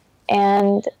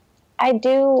 And I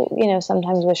do,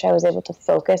 sometimes wish I was able to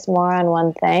focus more on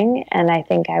one thing. And I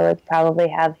think I would probably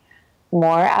have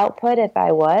more output if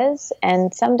I was.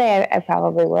 And someday I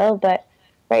probably will. But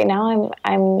right now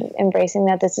I'm embracing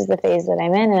that this is the phase that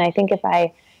I'm in. And I think if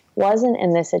I wasn't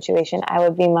in this situation, I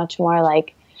would be much more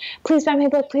like, please buy my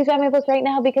book right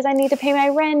now because I need to pay my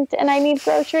rent and I need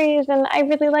groceries and I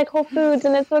really like Whole Foods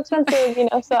and it's so expensive,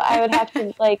 so I would have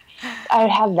to I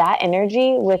would have that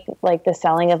energy with like the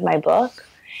selling of my book.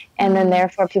 And then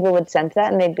therefore people would sense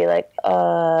that and they'd be like,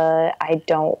 I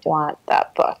don't want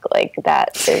that book. Like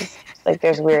that is like,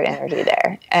 there's weird energy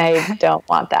there. I don't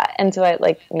want that. And so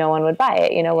no one would buy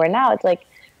it, where now it's like,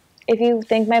 if you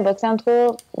think my book sounds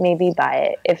cool, maybe buy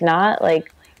it. If not,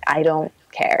 I don't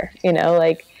care,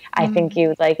 I think you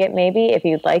would like it maybe if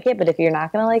you'd like it, but if you're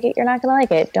not going to like it, you're not going to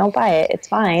like it. Don't buy it. It's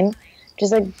fine.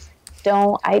 Just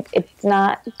it's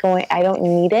not going, I don't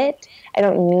need it. I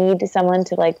don't need someone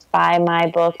to buy my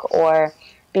book or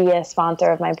be a sponsor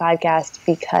of my podcast,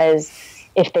 because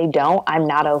if they don't, I'm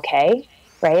not okay.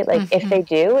 Right. If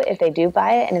they do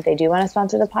buy it and if they do want to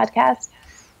sponsor the podcast,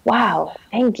 wow,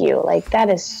 thank you. That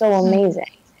is so amazing.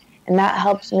 And that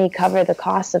helps me cover the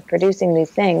cost of producing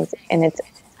these things. And it's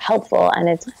helpful and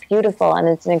it's beautiful and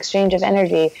it's an exchange of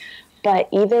energy. But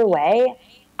either way,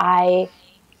 I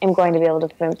am going to be able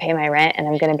to pay my rent and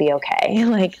I'm going to be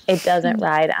okay. It doesn't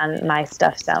ride on my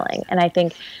stuff selling. And I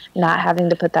think not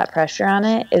having to put that pressure on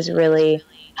it is really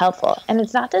helpful. And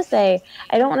it's not to say,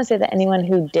 I don't want to say that anyone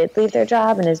who did leave their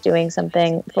job and is doing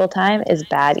something full time is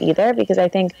bad either, because I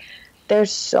think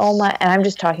there's so much, and I'm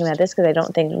just talking about this because I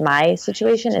don't think my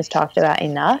situation is talked about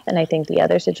enough, and I think the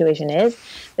other situation is.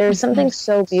 There's something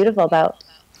so beautiful about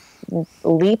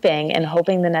leaping and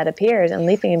hoping the net appears, and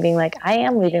leaping and being like, I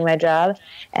am leaving my job,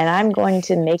 and I'm going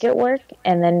to make it work,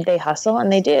 and then they hustle, and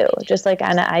they do. Just like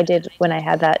Anna, I did when I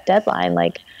had that deadline.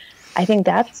 I think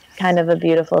that's kind of a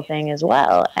beautiful thing as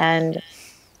well, and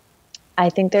I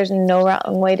think there's no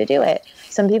wrong way to do it.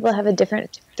 Some people have a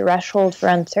different threshold for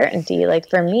uncertainty.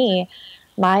 For me,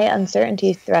 my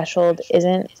uncertainty threshold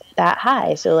isn't that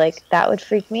high. So that would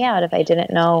freak me out if I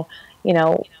didn't know,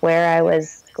 where I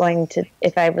was going to,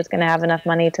 if I was going to have enough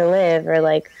money to live, or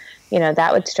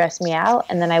that would stress me out.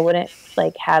 And then I wouldn't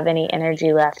have any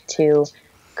energy left to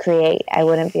create. I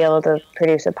wouldn't be able to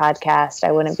produce a podcast.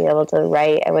 I wouldn't be able to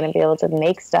write. I wouldn't be able to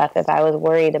make stuff if I was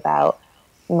worried about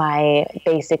my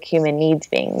basic human needs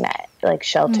being met,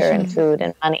 shelter and food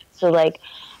and money. So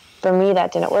for me,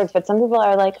 that didn't work. But some people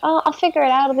are like, oh, I'll figure it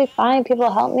out. It'll be fine. People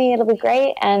will help me. It'll be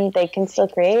great. And they can still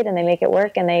create and they make it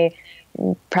work and they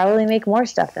probably make more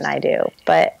stuff than I do.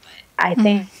 But I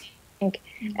think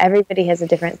everybody has a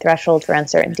different threshold for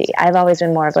uncertainty. I've always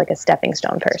been more of a stepping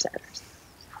stone person.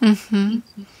 And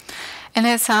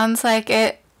it sounds like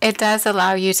it does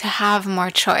allow you to have more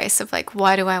choice of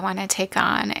what do I want to take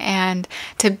on, and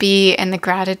to be in the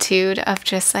gratitude of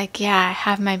just yeah, I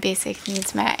have my basic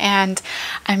needs met, and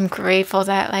I'm grateful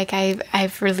that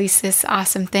I've released this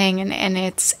awesome thing, and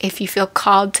it's, if you feel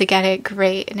called to get it,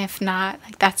 great, and if not,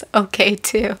 that's okay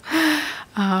too.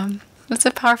 It's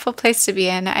a powerful place to be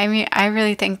in. I mean, I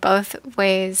really think both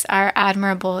ways are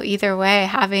admirable either way,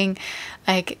 having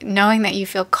knowing that you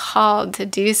feel called to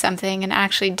do something and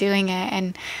actually doing it.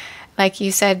 And like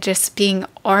you said, just being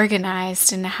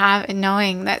organized and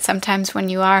knowing that sometimes when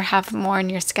you have more in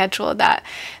your schedule, that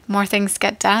more things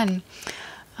get done.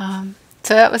 So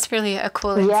that was really a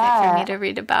cool insight for me to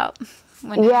read about.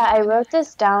 I wrote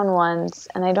this down once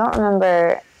and I don't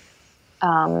remember,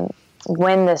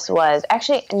 when this was.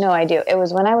 Actually, no, I do. It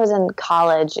was when I was in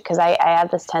college, because I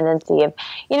had this tendency of,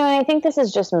 and I think this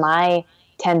is just my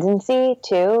tendency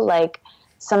too. I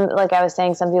was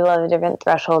saying, some people have a different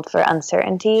threshold for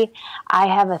uncertainty. I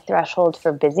have a threshold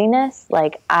for busyness.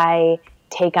 I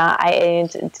take on,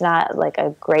 it's not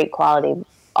a great quality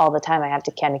all the time. I have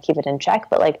to kind of keep it in check,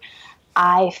 but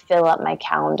I fill up my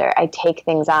calendar. I take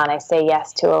things on. I say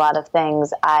yes to a lot of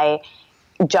things. I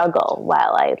juggle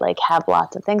while I like have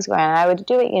lots of things going on. And I would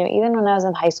do it, even when I was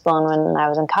in high school and when I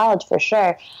was in college for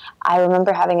sure. I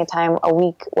remember having a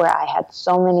week where I had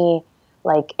so many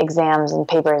like exams and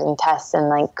papers and tests and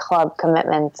like club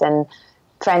commitments and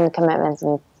friend commitments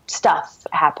and stuff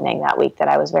happening that week that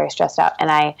I was very stressed out.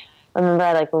 And I remember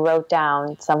I like wrote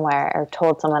down somewhere or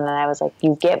told someone, and I was like,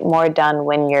 you get more done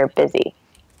when you're busy.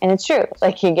 And it's true.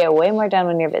 Like you get way more done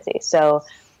when you're busy. So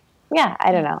yeah,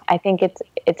 I don't know. I think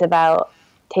it's about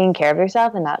taking care of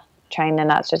yourself and not trying to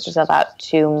not stress yourself out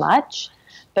too much,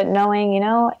 but knowing,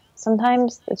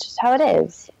 sometimes it's just how it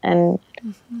is, and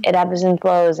it ebbs and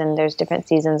flows, and there's different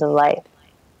seasons of life.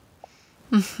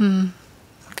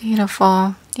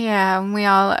 Beautiful. Yeah, we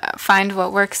all find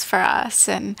what works for us,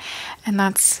 and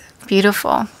that's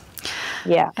beautiful.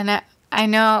 Yeah. And I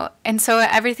know, and so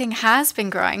everything has been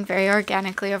growing very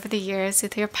organically over the years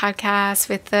with your podcast,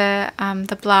 with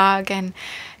the blog, and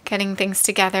getting things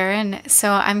together. And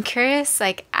so I'm curious,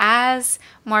 like, as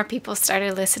more people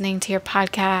started listening to your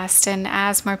podcast and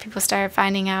as more people started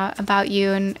finding out about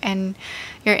you and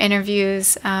your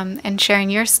interviews and sharing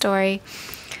your story,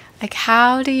 like,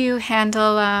 how do you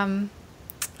handle,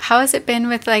 how has it been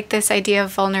with like this idea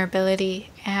of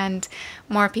vulnerability and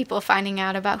more people finding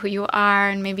out about who you are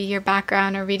and maybe your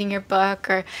background or reading your book,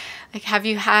 or like, have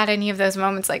you had any of those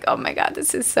moments like, oh my God,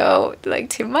 this is so like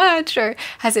too much, or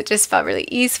has it just felt really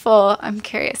easeful? I'm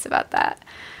curious about that.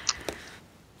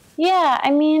 Yeah, I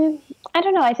mean, I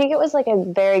don't know. I think it was like a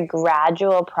very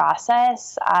gradual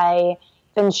process. I've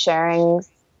been sharing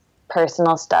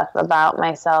personal stuff about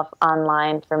myself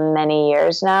online for many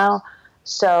years now,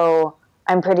 so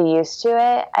I'm pretty used to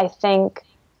it. I think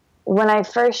when I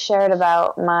first shared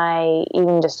about my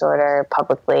eating disorder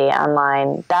publicly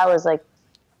online, that was like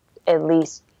at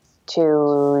least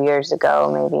 2 years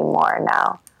ago, maybe more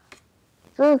now.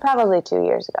 Probably 2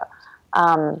 years ago.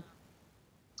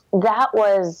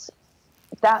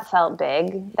 That felt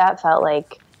big. That felt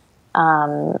like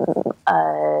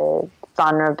a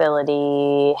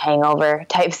vulnerability hangover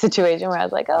type situation where I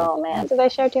was like, oh man, did I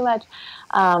share too much?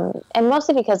 And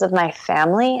mostly because of my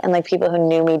family and like people who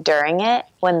knew me during it,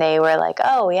 when they were like,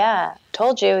 oh yeah,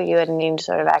 told you had an eating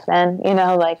disorder back then,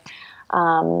 I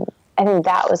think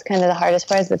that was kind of the hardest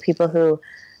part, is the people who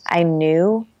I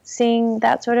knew seeing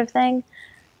that sort of thing.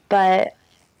 But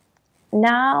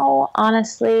now,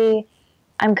 honestly,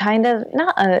 I'm kind of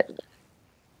not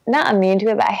immune to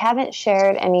it, but I haven't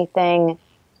shared anything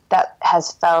that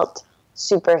has felt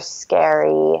super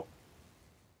scary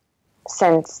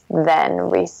since then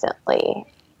recently.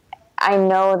 I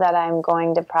know that I'm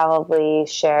going to probably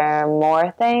share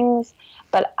more things,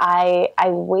 but I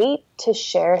wait to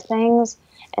share things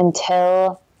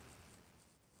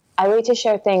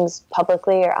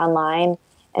publicly or online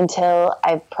until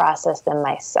I've processed them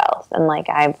myself and like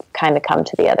I've kind of come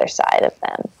to the other side of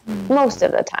them. Most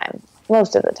of the time.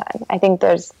 I think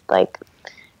there's like,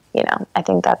 I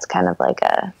think that's kind of like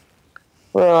a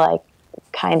rule I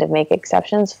kind of make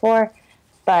exceptions for.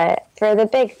 But for the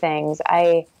big things,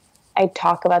 I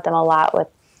talk about them a lot with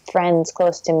friends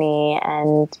close to me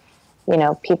and,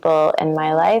 people in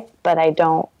my life, but I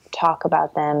don't talk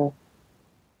about them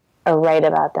or write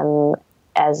about them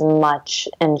as much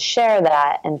and share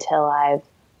that until I've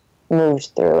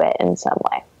moved through it in some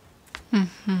way.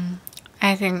 Mm-hmm.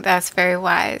 I think that's very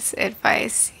wise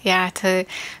advice. Yeah, to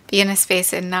be in a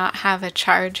space and not have a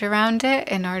charge around it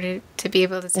in order to be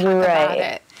able to talk about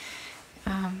it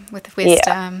with wisdom.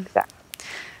 Yeah, exactly.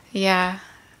 Yeah.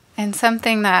 And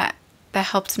something that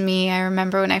helped me, I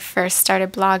remember when I first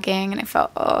started blogging and I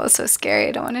felt, so scary.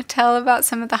 I don't want to tell about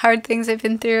some of the hard things I've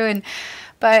been through.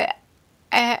 But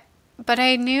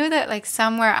I knew that like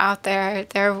somewhere out there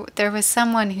was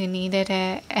someone who needed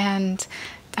it. And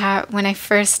that when I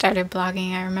first started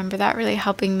blogging, I remember that really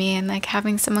helping me, and like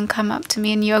having someone come up to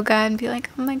me in yoga and be like,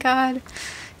 oh my God,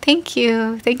 thank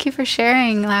you for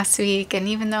sharing last week. And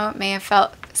even though it may have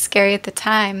felt scary at the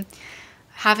time,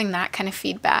 having that kind of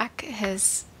feedback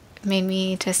has made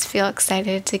me just feel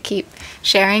excited to keep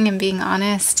sharing and being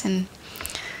honest. And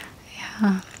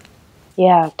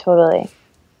yeah, totally.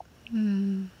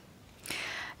 And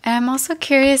I'm also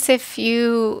curious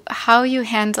how you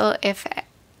handle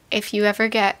if you ever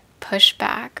get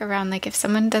pushback around, like if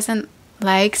someone doesn't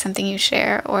like something you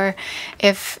share, or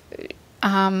if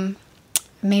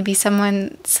maybe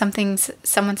someone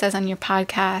says on your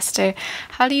podcast, or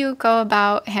how do you go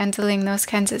about handling those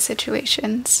kinds of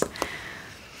situations?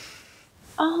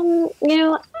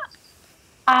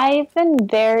 I've been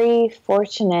very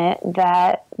fortunate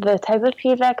that the type of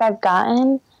feedback I've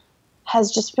gotten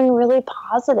has just been really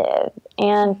positive,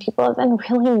 and people have been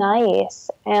really nice.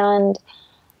 And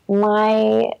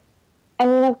I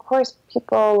mean, of course,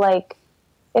 people, like,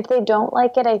 if they don't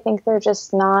like it, I think they're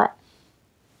just not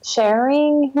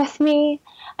sharing with me.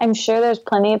 I'm sure there's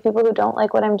plenty of people who don't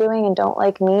like what I'm doing and don't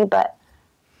like me, but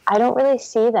I don't really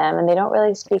see them, and they don't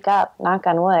really speak up, knock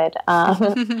on wood.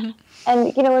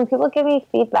 And, you know, when people give me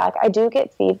feedback, I do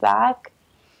get feedback,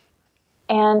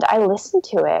 and I listen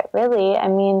to it, really. I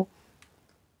mean,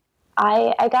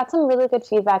 I got some really good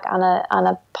feedback on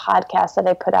a podcast that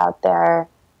I put out there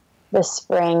this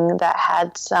spring that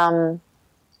had some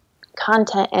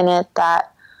content in it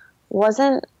that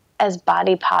wasn't as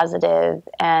body positive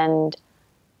and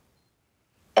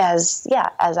as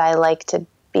I like to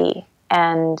be.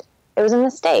 And it was a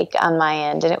mistake on my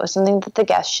end, and it was something that the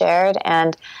guests shared.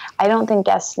 And I don't think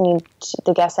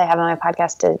the guests I have on my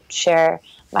podcast to share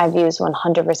my views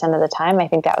 100% of the time. I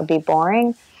think that would be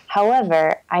boring.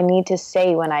 However, I need to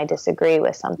say when I disagree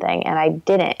with something, and I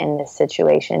didn't in this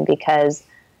situation because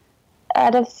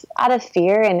out of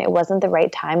fear, and it wasn't the right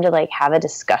time to like have a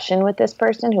discussion with this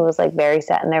person who was like very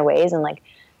set in their ways, and like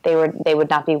they would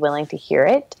not be willing to hear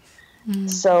it.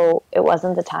 So it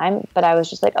wasn't the time, but I was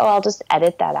just like, oh, I'll just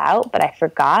edit that out. But I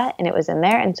forgot, and it was in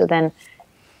there. And so then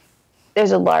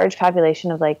there's a large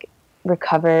population of like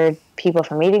recovered people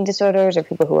from eating disorders or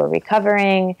people who are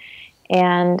recovering.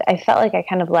 And I felt like I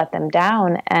kind of let them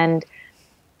down, and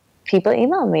people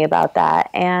emailed me about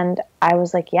that. And I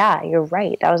was like, yeah, you're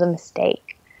right. That was a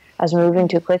mistake. I was moving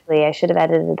too quickly. I should have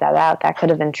edited that out. That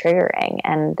could have been triggering,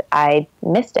 and I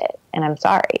missed it, and I'm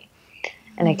sorry.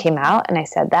 And I came out and I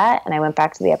said that, and I went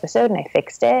back to the episode and I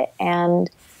fixed it. And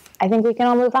I think we can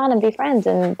all move on and be friends,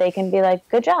 and they can be like,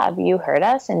 good job. You heard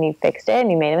us and you fixed it and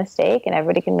you made a mistake, and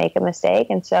everybody can make a mistake.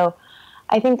 And so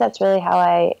I think that's really how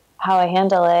I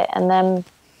handle it. And then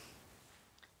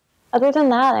other than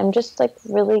that, I'm just like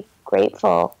really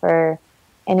grateful for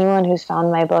anyone who's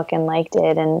found my book and liked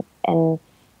it. And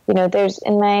you know, there's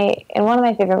in one of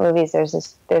my favorite movies, there's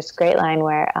this great line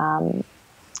where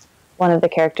one of the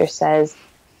characters says,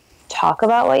 talk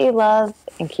about what you love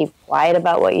and keep quiet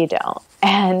about what you don't.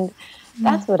 And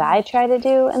that's what I try to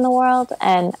do in the world.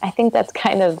 And I think that's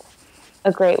kind of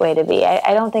a great way to be.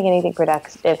 I don't think anything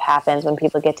productive happens when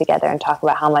people get together and talk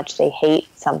about how much they hate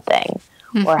something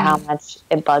or how much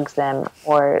it bugs them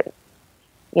or,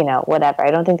 you know, whatever.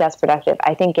 I don't think that's productive.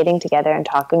 I think getting together and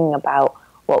talking about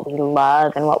what we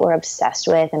love and what we're obsessed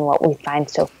with and what we find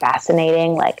so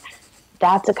fascinating, like,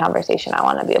 that's a conversation I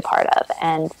want to be a part of.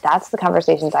 And that's the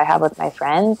conversations I have with my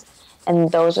friends.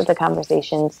 And those are the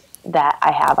conversations that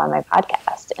I have on my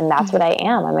podcast. And that's what I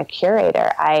am. I'm a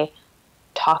curator. I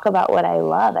talk about what I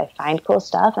love. I find cool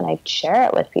stuff and I share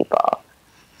it with people.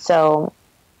 So,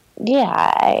 yeah,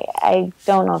 I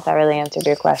don't know if that really answered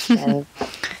your question.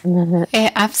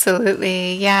 Yeah,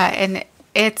 absolutely. Yeah. And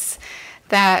it's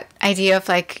that idea of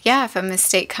like, yeah, if a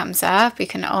mistake comes up, you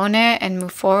can own it and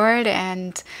move forward.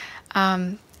 And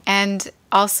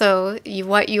also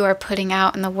what you are putting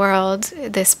out in the world,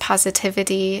 this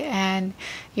positivity and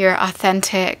your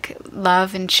authentic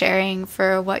love and sharing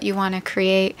for what you want to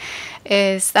create,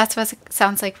 that's what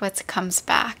sounds like what comes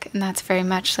back. And that's very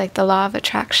much like the law of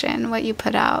attraction. What you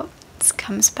put out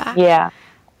comes back. Yeah.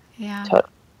 Yeah. Totally.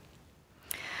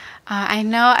 I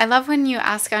know. I love when you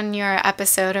ask on your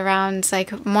episode around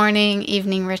like morning,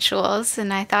 evening rituals,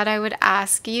 and I thought I would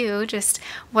ask you just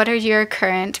what are your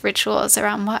current rituals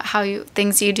around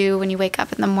things you do when you wake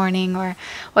up in the morning, or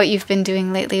what you've been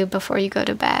doing lately before you go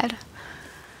to bed.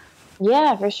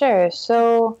 Yeah, for sure.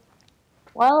 So,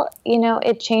 well, you know,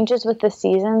 it changes with the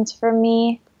seasons for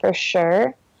me, for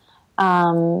sure.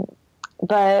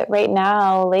 But right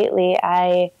now, lately,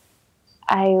 I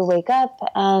wake up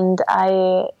and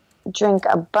I drink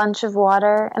a bunch of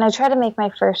water, and I try to make my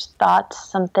first thoughts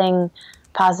something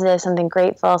positive, something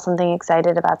grateful, something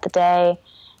excited about the day.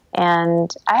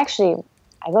 And I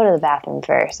go to the bathroom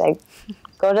first. I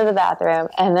go to the bathroom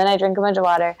and then I drink a bunch of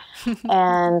water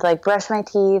and like brush my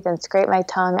teeth and scrape my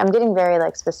tongue. I'm getting very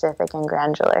like specific and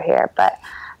granular here, but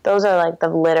those are like the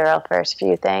literal first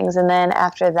few things. And then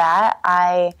after that,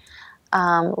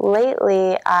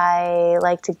 lately I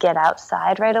like to get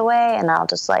outside right away, and I'll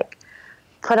just like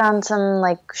put on some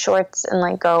like shorts and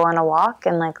like go on a walk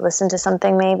and like listen to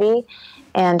something maybe,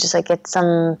 and just like get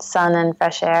some sun and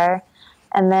fresh air.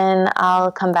 And then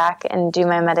I'll come back and do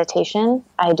my meditation.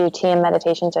 I do TM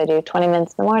meditation, so I do 20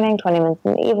 minutes in the morning, 20 minutes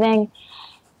in the evening.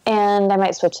 And I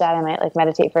might switch that. I might like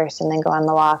meditate first and then go on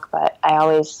the walk, but I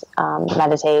always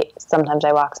meditate. Sometimes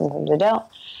I walk, sometimes I don't.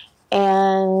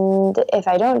 And if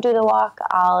I don't do the walk,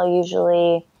 I'll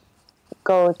usually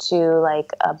go to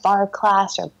like a bar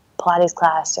class or Pilates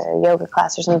class or yoga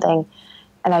class or something.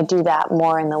 And I do that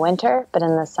more in the winter, but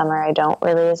in the summer I don't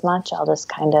really as much. I'll just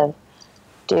kind of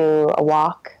do a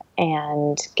walk,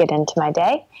 and get into my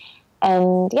day.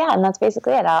 And yeah, and that's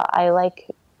basically it. I like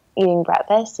eating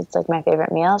breakfast. It's like my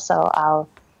favorite meal. So I'll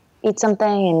eat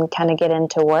something and kind of get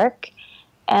into work.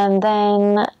 And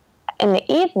then in the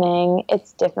evening,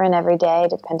 it's different every day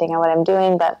depending on what I'm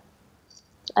doing. But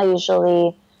I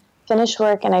usually finish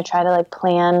work and I try to like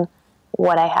plan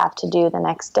what I have to do the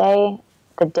next day,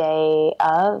 the day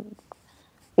of,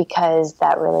 because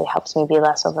that really helps me be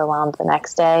less overwhelmed the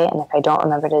next day. And if I don't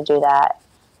remember to do that,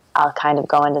 I'll kind of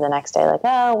go into the next day like,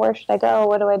 oh, where should I go?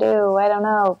 What do? I don't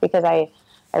know, because I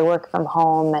work from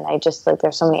home and I just like,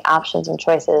 there's so many options and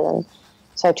choices. And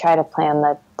so I try to plan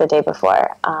the day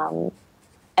before.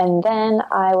 And then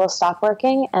I will stop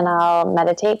working and I'll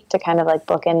meditate to kind of like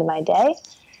book into my day.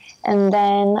 And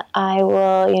then I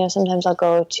will, sometimes I'll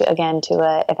go to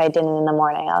if I didn't in the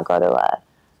morning, I'll go to a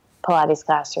Pilates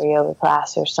class or yoga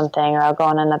class or something, or I'll go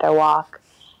on another walk.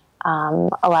 A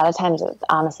lot of times,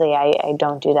 honestly, I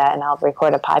don't do that, and I'll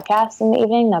record a podcast in the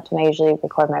evening. That's when I usually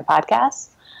record my podcasts,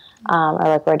 or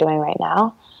like we're doing right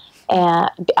now,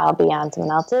 and I'll be on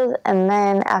someone else's. And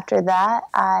then after that,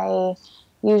 I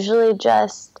usually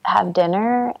just have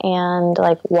dinner and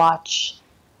like watch,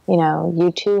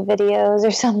 YouTube videos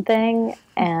or something,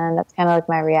 and that's kind of like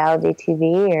my reality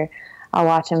TV, or I'll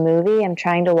watch a movie. I'm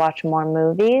trying to watch more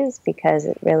movies because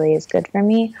it really is good for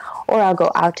me. Or I'll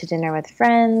go out to dinner with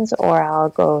friends, or I'll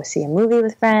go see a movie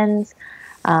with friends.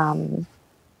 And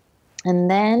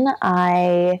then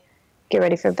I get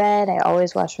ready for bed. I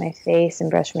always wash my face and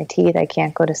brush my teeth. I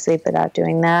can't go to sleep without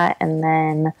doing that. And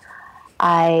then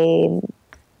I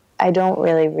don't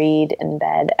really read in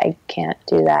bed. I can't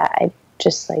do that. I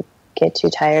just like get too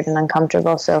tired and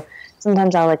uncomfortable. So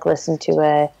sometimes I'll like listen to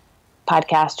a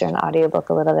podcast or an audiobook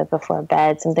a little bit before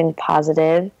bed, something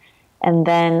positive. And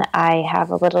then I have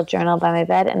a little journal by my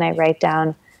bed and I write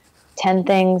down 10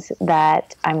 things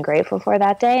that I'm grateful for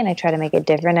that day, and I try to make it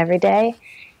different every day.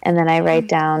 And then I write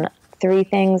down 3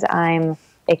 things I'm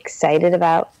excited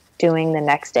about doing the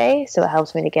next day, so it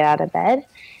helps me to get out of bed.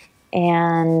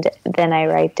 And then I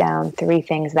write down 3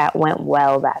 things that went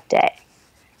well that day.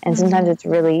 And sometimes it's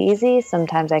really easy.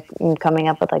 Sometimes I'm coming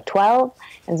up with like 12,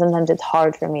 and sometimes it's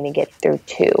hard for me to get through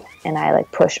 2, and I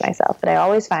like push myself. But I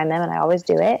always find them and I always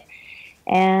do it.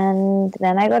 And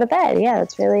then I go to bed. Yeah,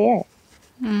 that's really it.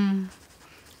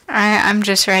 I'm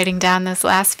just writing down those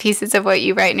last pieces of what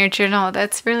you write in your journal.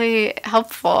 That's really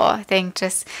helpful. I think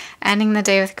just ending the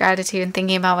day with gratitude and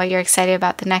thinking about what you're excited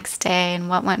about the next day and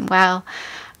what went well.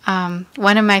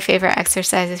 One of my favorite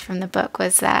exercises from the book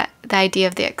was the idea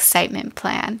of the excitement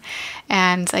plan.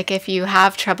 And like, if you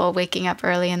have trouble waking up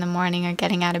early in the morning or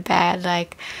getting out of bed,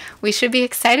 like, we should be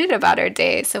excited about our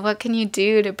day. So what can you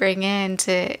do to bring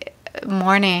into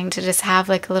morning to just have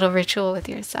like a little ritual with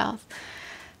yourself?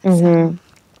 So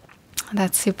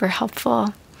that's super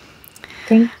helpful.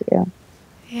 Thank you.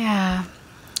 Yeah.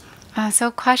 So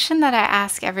a question that I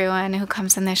ask everyone who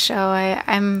comes on this show,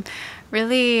 I'm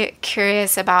really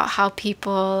curious about how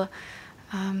people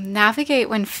navigate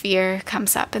when fear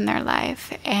comes up in their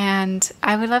life. And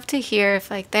I would love to hear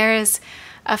if like there is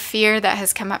a fear that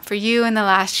has come up for you in the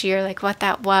last year, like what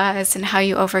that was and how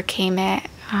you overcame it.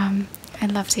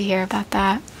 I'd love to hear about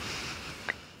that.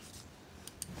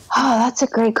 Oh, that's a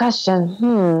great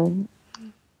question.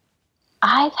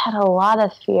 I've had a lot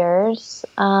of fears.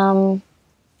 I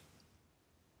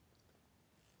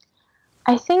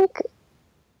think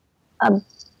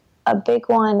a big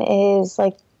one is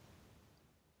like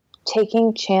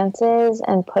taking chances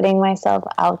and putting myself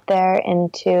out there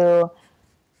into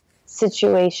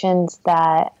situations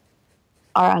that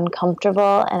are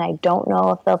uncomfortable and I don't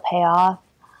know if they'll pay off,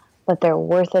 but they're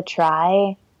worth a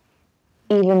try,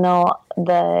 even though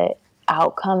the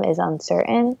outcome is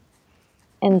uncertain.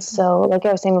 And so, like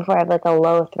I was saying before, I have like a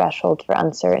low threshold for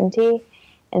uncertainty,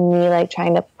 and me like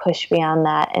trying to push beyond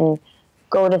that and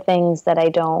go to things that I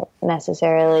don't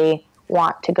necessarily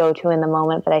want to go to in the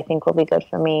moment, but I think will be good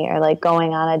for me, or like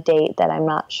going on a date that I'm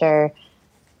not sure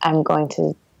I'm going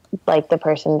to like the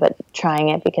person, but trying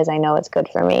it because I know it's good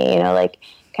for me, like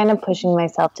kind of pushing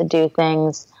myself to do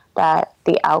things that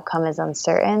the outcome is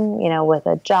uncertain, with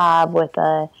a job, with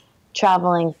a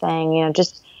traveling thing,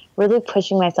 just really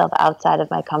pushing myself outside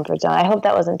of my comfort zone. I hope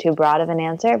that wasn't too broad of an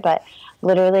answer, but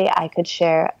literally I could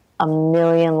share a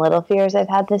million little fears I've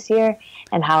had this year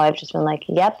and how I've just been like,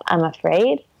 yep, I'm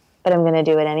afraid, but I'm going to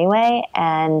do it anyway.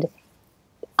 And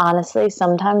honestly,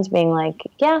 sometimes being like,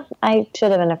 yeah, I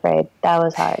should have been afraid. That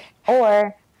was hard.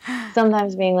 Or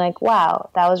sometimes being like, wow,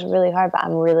 that was really hard, but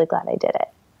I'm really glad I did it.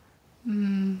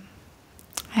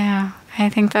 Yeah, I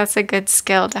think that's a good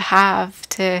skill to have,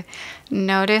 to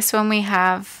notice when we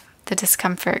have the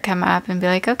discomfort come up and be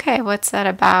like, okay, what's that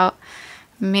about?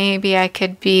 Maybe I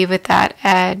could be with that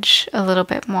edge a little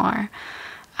bit more.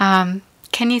 Can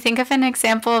you think of an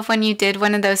example of when you did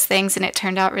one of those things and it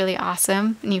turned out really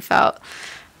awesome and you felt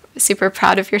super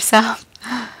proud of yourself?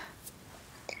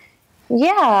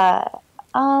 Yeah.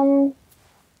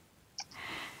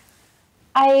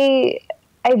 I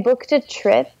booked a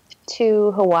trip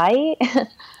to Hawaii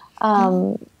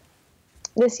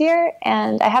this year,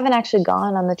 and I haven't actually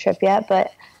gone on the trip yet,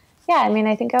 but yeah, I mean,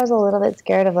 I think I was a little bit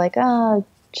scared of like, oh,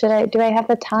 do I have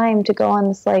the time to go on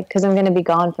this, like, because I'm going to be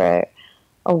gone for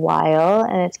a while,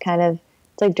 and it's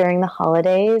like during the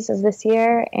holidays of this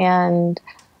year, and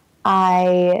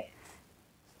I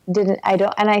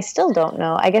still don't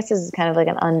know. I guess this is kind of like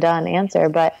an undone answer,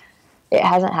 but it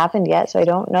hasn't happened yet, so I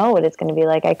don't know what it's going to be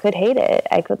like. I could hate it.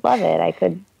 I could love it. I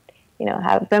could,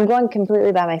 but I'm going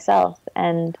completely by myself,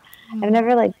 and I've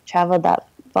never like traveled that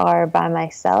far by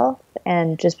myself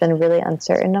and just been really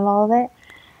uncertain of all of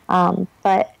it.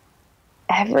 But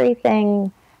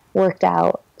everything worked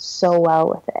out so well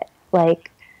with it. Like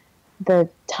the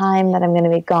time that I'm going to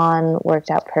be gone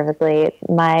worked out perfectly.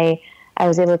 I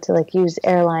was able to like use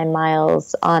airline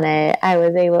miles on it. I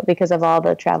was able, because of all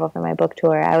the travel for my book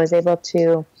tour, I was able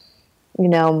to,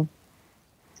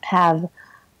 have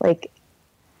like,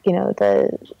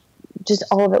 just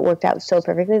all of it worked out so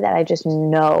perfectly that I just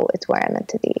know it's where I'm meant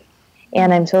to be.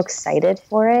 And I'm so excited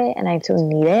for it, and I so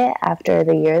need it after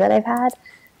the year that I've had.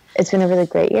 It's been a really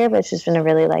great year, but it's just been a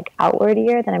really like outward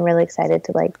year that I'm really excited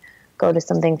to like go to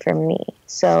something for me.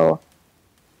 So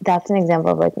that's an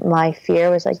example of like my fear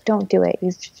was like, don't do it.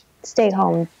 You stay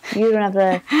home. You don't have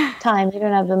the time. You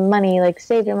don't have the money. Like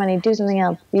save your money, do something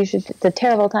else. It's a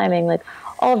terrible timing, like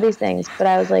all of these things. But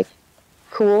I was like,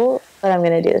 cool, but I'm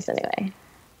going to do this anyway.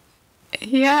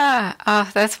 Yeah. Oh,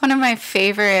 that's one of my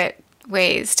favorite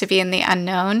ways to be in the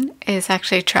unknown is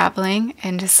actually traveling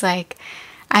and just like,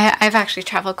 I've actually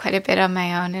traveled quite a bit on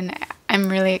my own, and I'm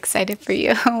really excited for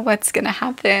you what's going to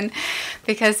happen,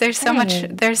 because there's so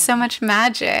much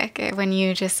magic when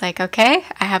you just like, okay,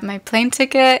 I have my plane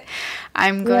ticket.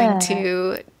 I'm going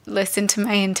to listen to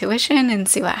my intuition and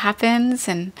see what happens.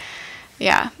 And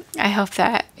yeah, I hope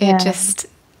that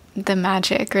the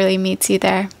magic really meets you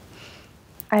there.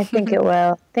 I think it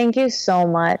will. Thank you so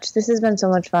much. This has been so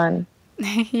much fun.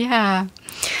 Yeah.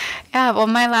 Yeah, well,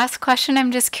 my last question,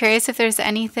 I'm just curious if there's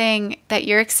anything that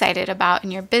you're excited about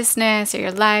in your business or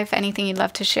your life, anything you'd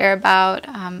love to share about.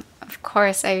 Of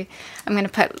course, I'm going to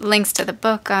put links to the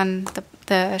book on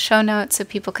the show notes so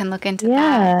people can look into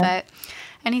that. But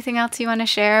anything else you want to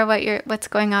share, what's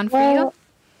going on for you?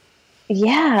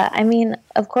 Yeah, I mean,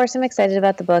 of course, I'm excited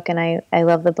about the book, and I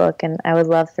love the book, and I would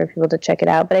love for people to check it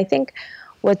out. But I think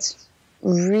what's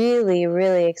really,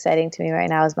 really exciting to me right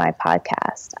now is my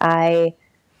podcast. I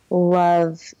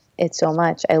love it so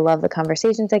much. I love the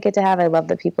conversations I get to have. I love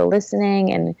the people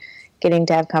listening and getting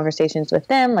to have conversations with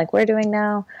them like we're doing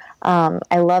now.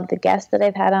 I love the guests that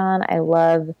I've had on. I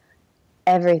love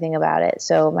everything about it.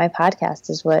 So my podcast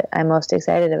is what I'm most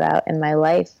excited about in my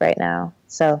life right now.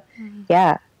 So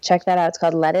yeah, check that out. It's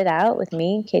called Let It Out with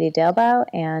me, Katie Dalebout,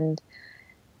 and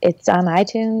it's on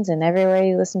iTunes and everywhere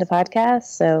you listen to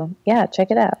podcasts. So yeah,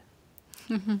 check it out.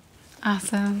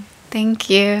 Awesome. Thank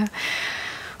you.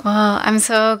 Well, I'm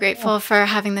so grateful for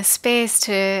having the space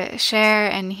to share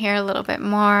and hear a little bit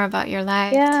more about your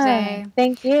life today.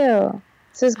 Thank you.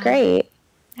 This is great.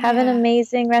 Have an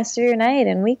amazing rest of your night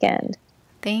and weekend.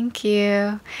 Thank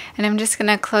you. And I'm just going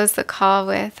to close the call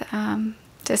with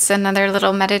just another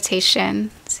little meditation.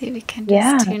 See if we can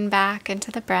just tune back into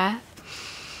the breath.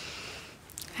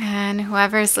 And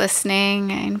whoever's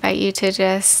listening, I invite you to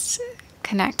just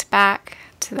connect back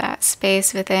to that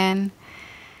space within,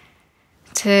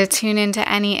 to tune into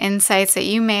any insights that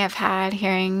you may have had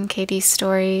hearing Katie's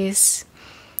stories,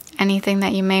 anything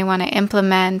that you may want to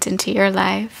implement into your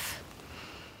life.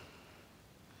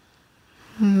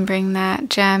 And bring that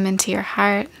gem into your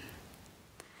heart.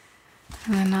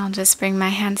 And then I'll just bring my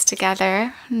hands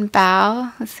together and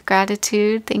bow with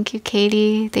gratitude. Thank you,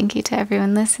 Katie. Thank you to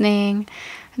everyone listening.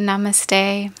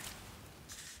 Namaste.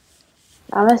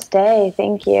 Namaste.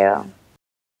 Thank you.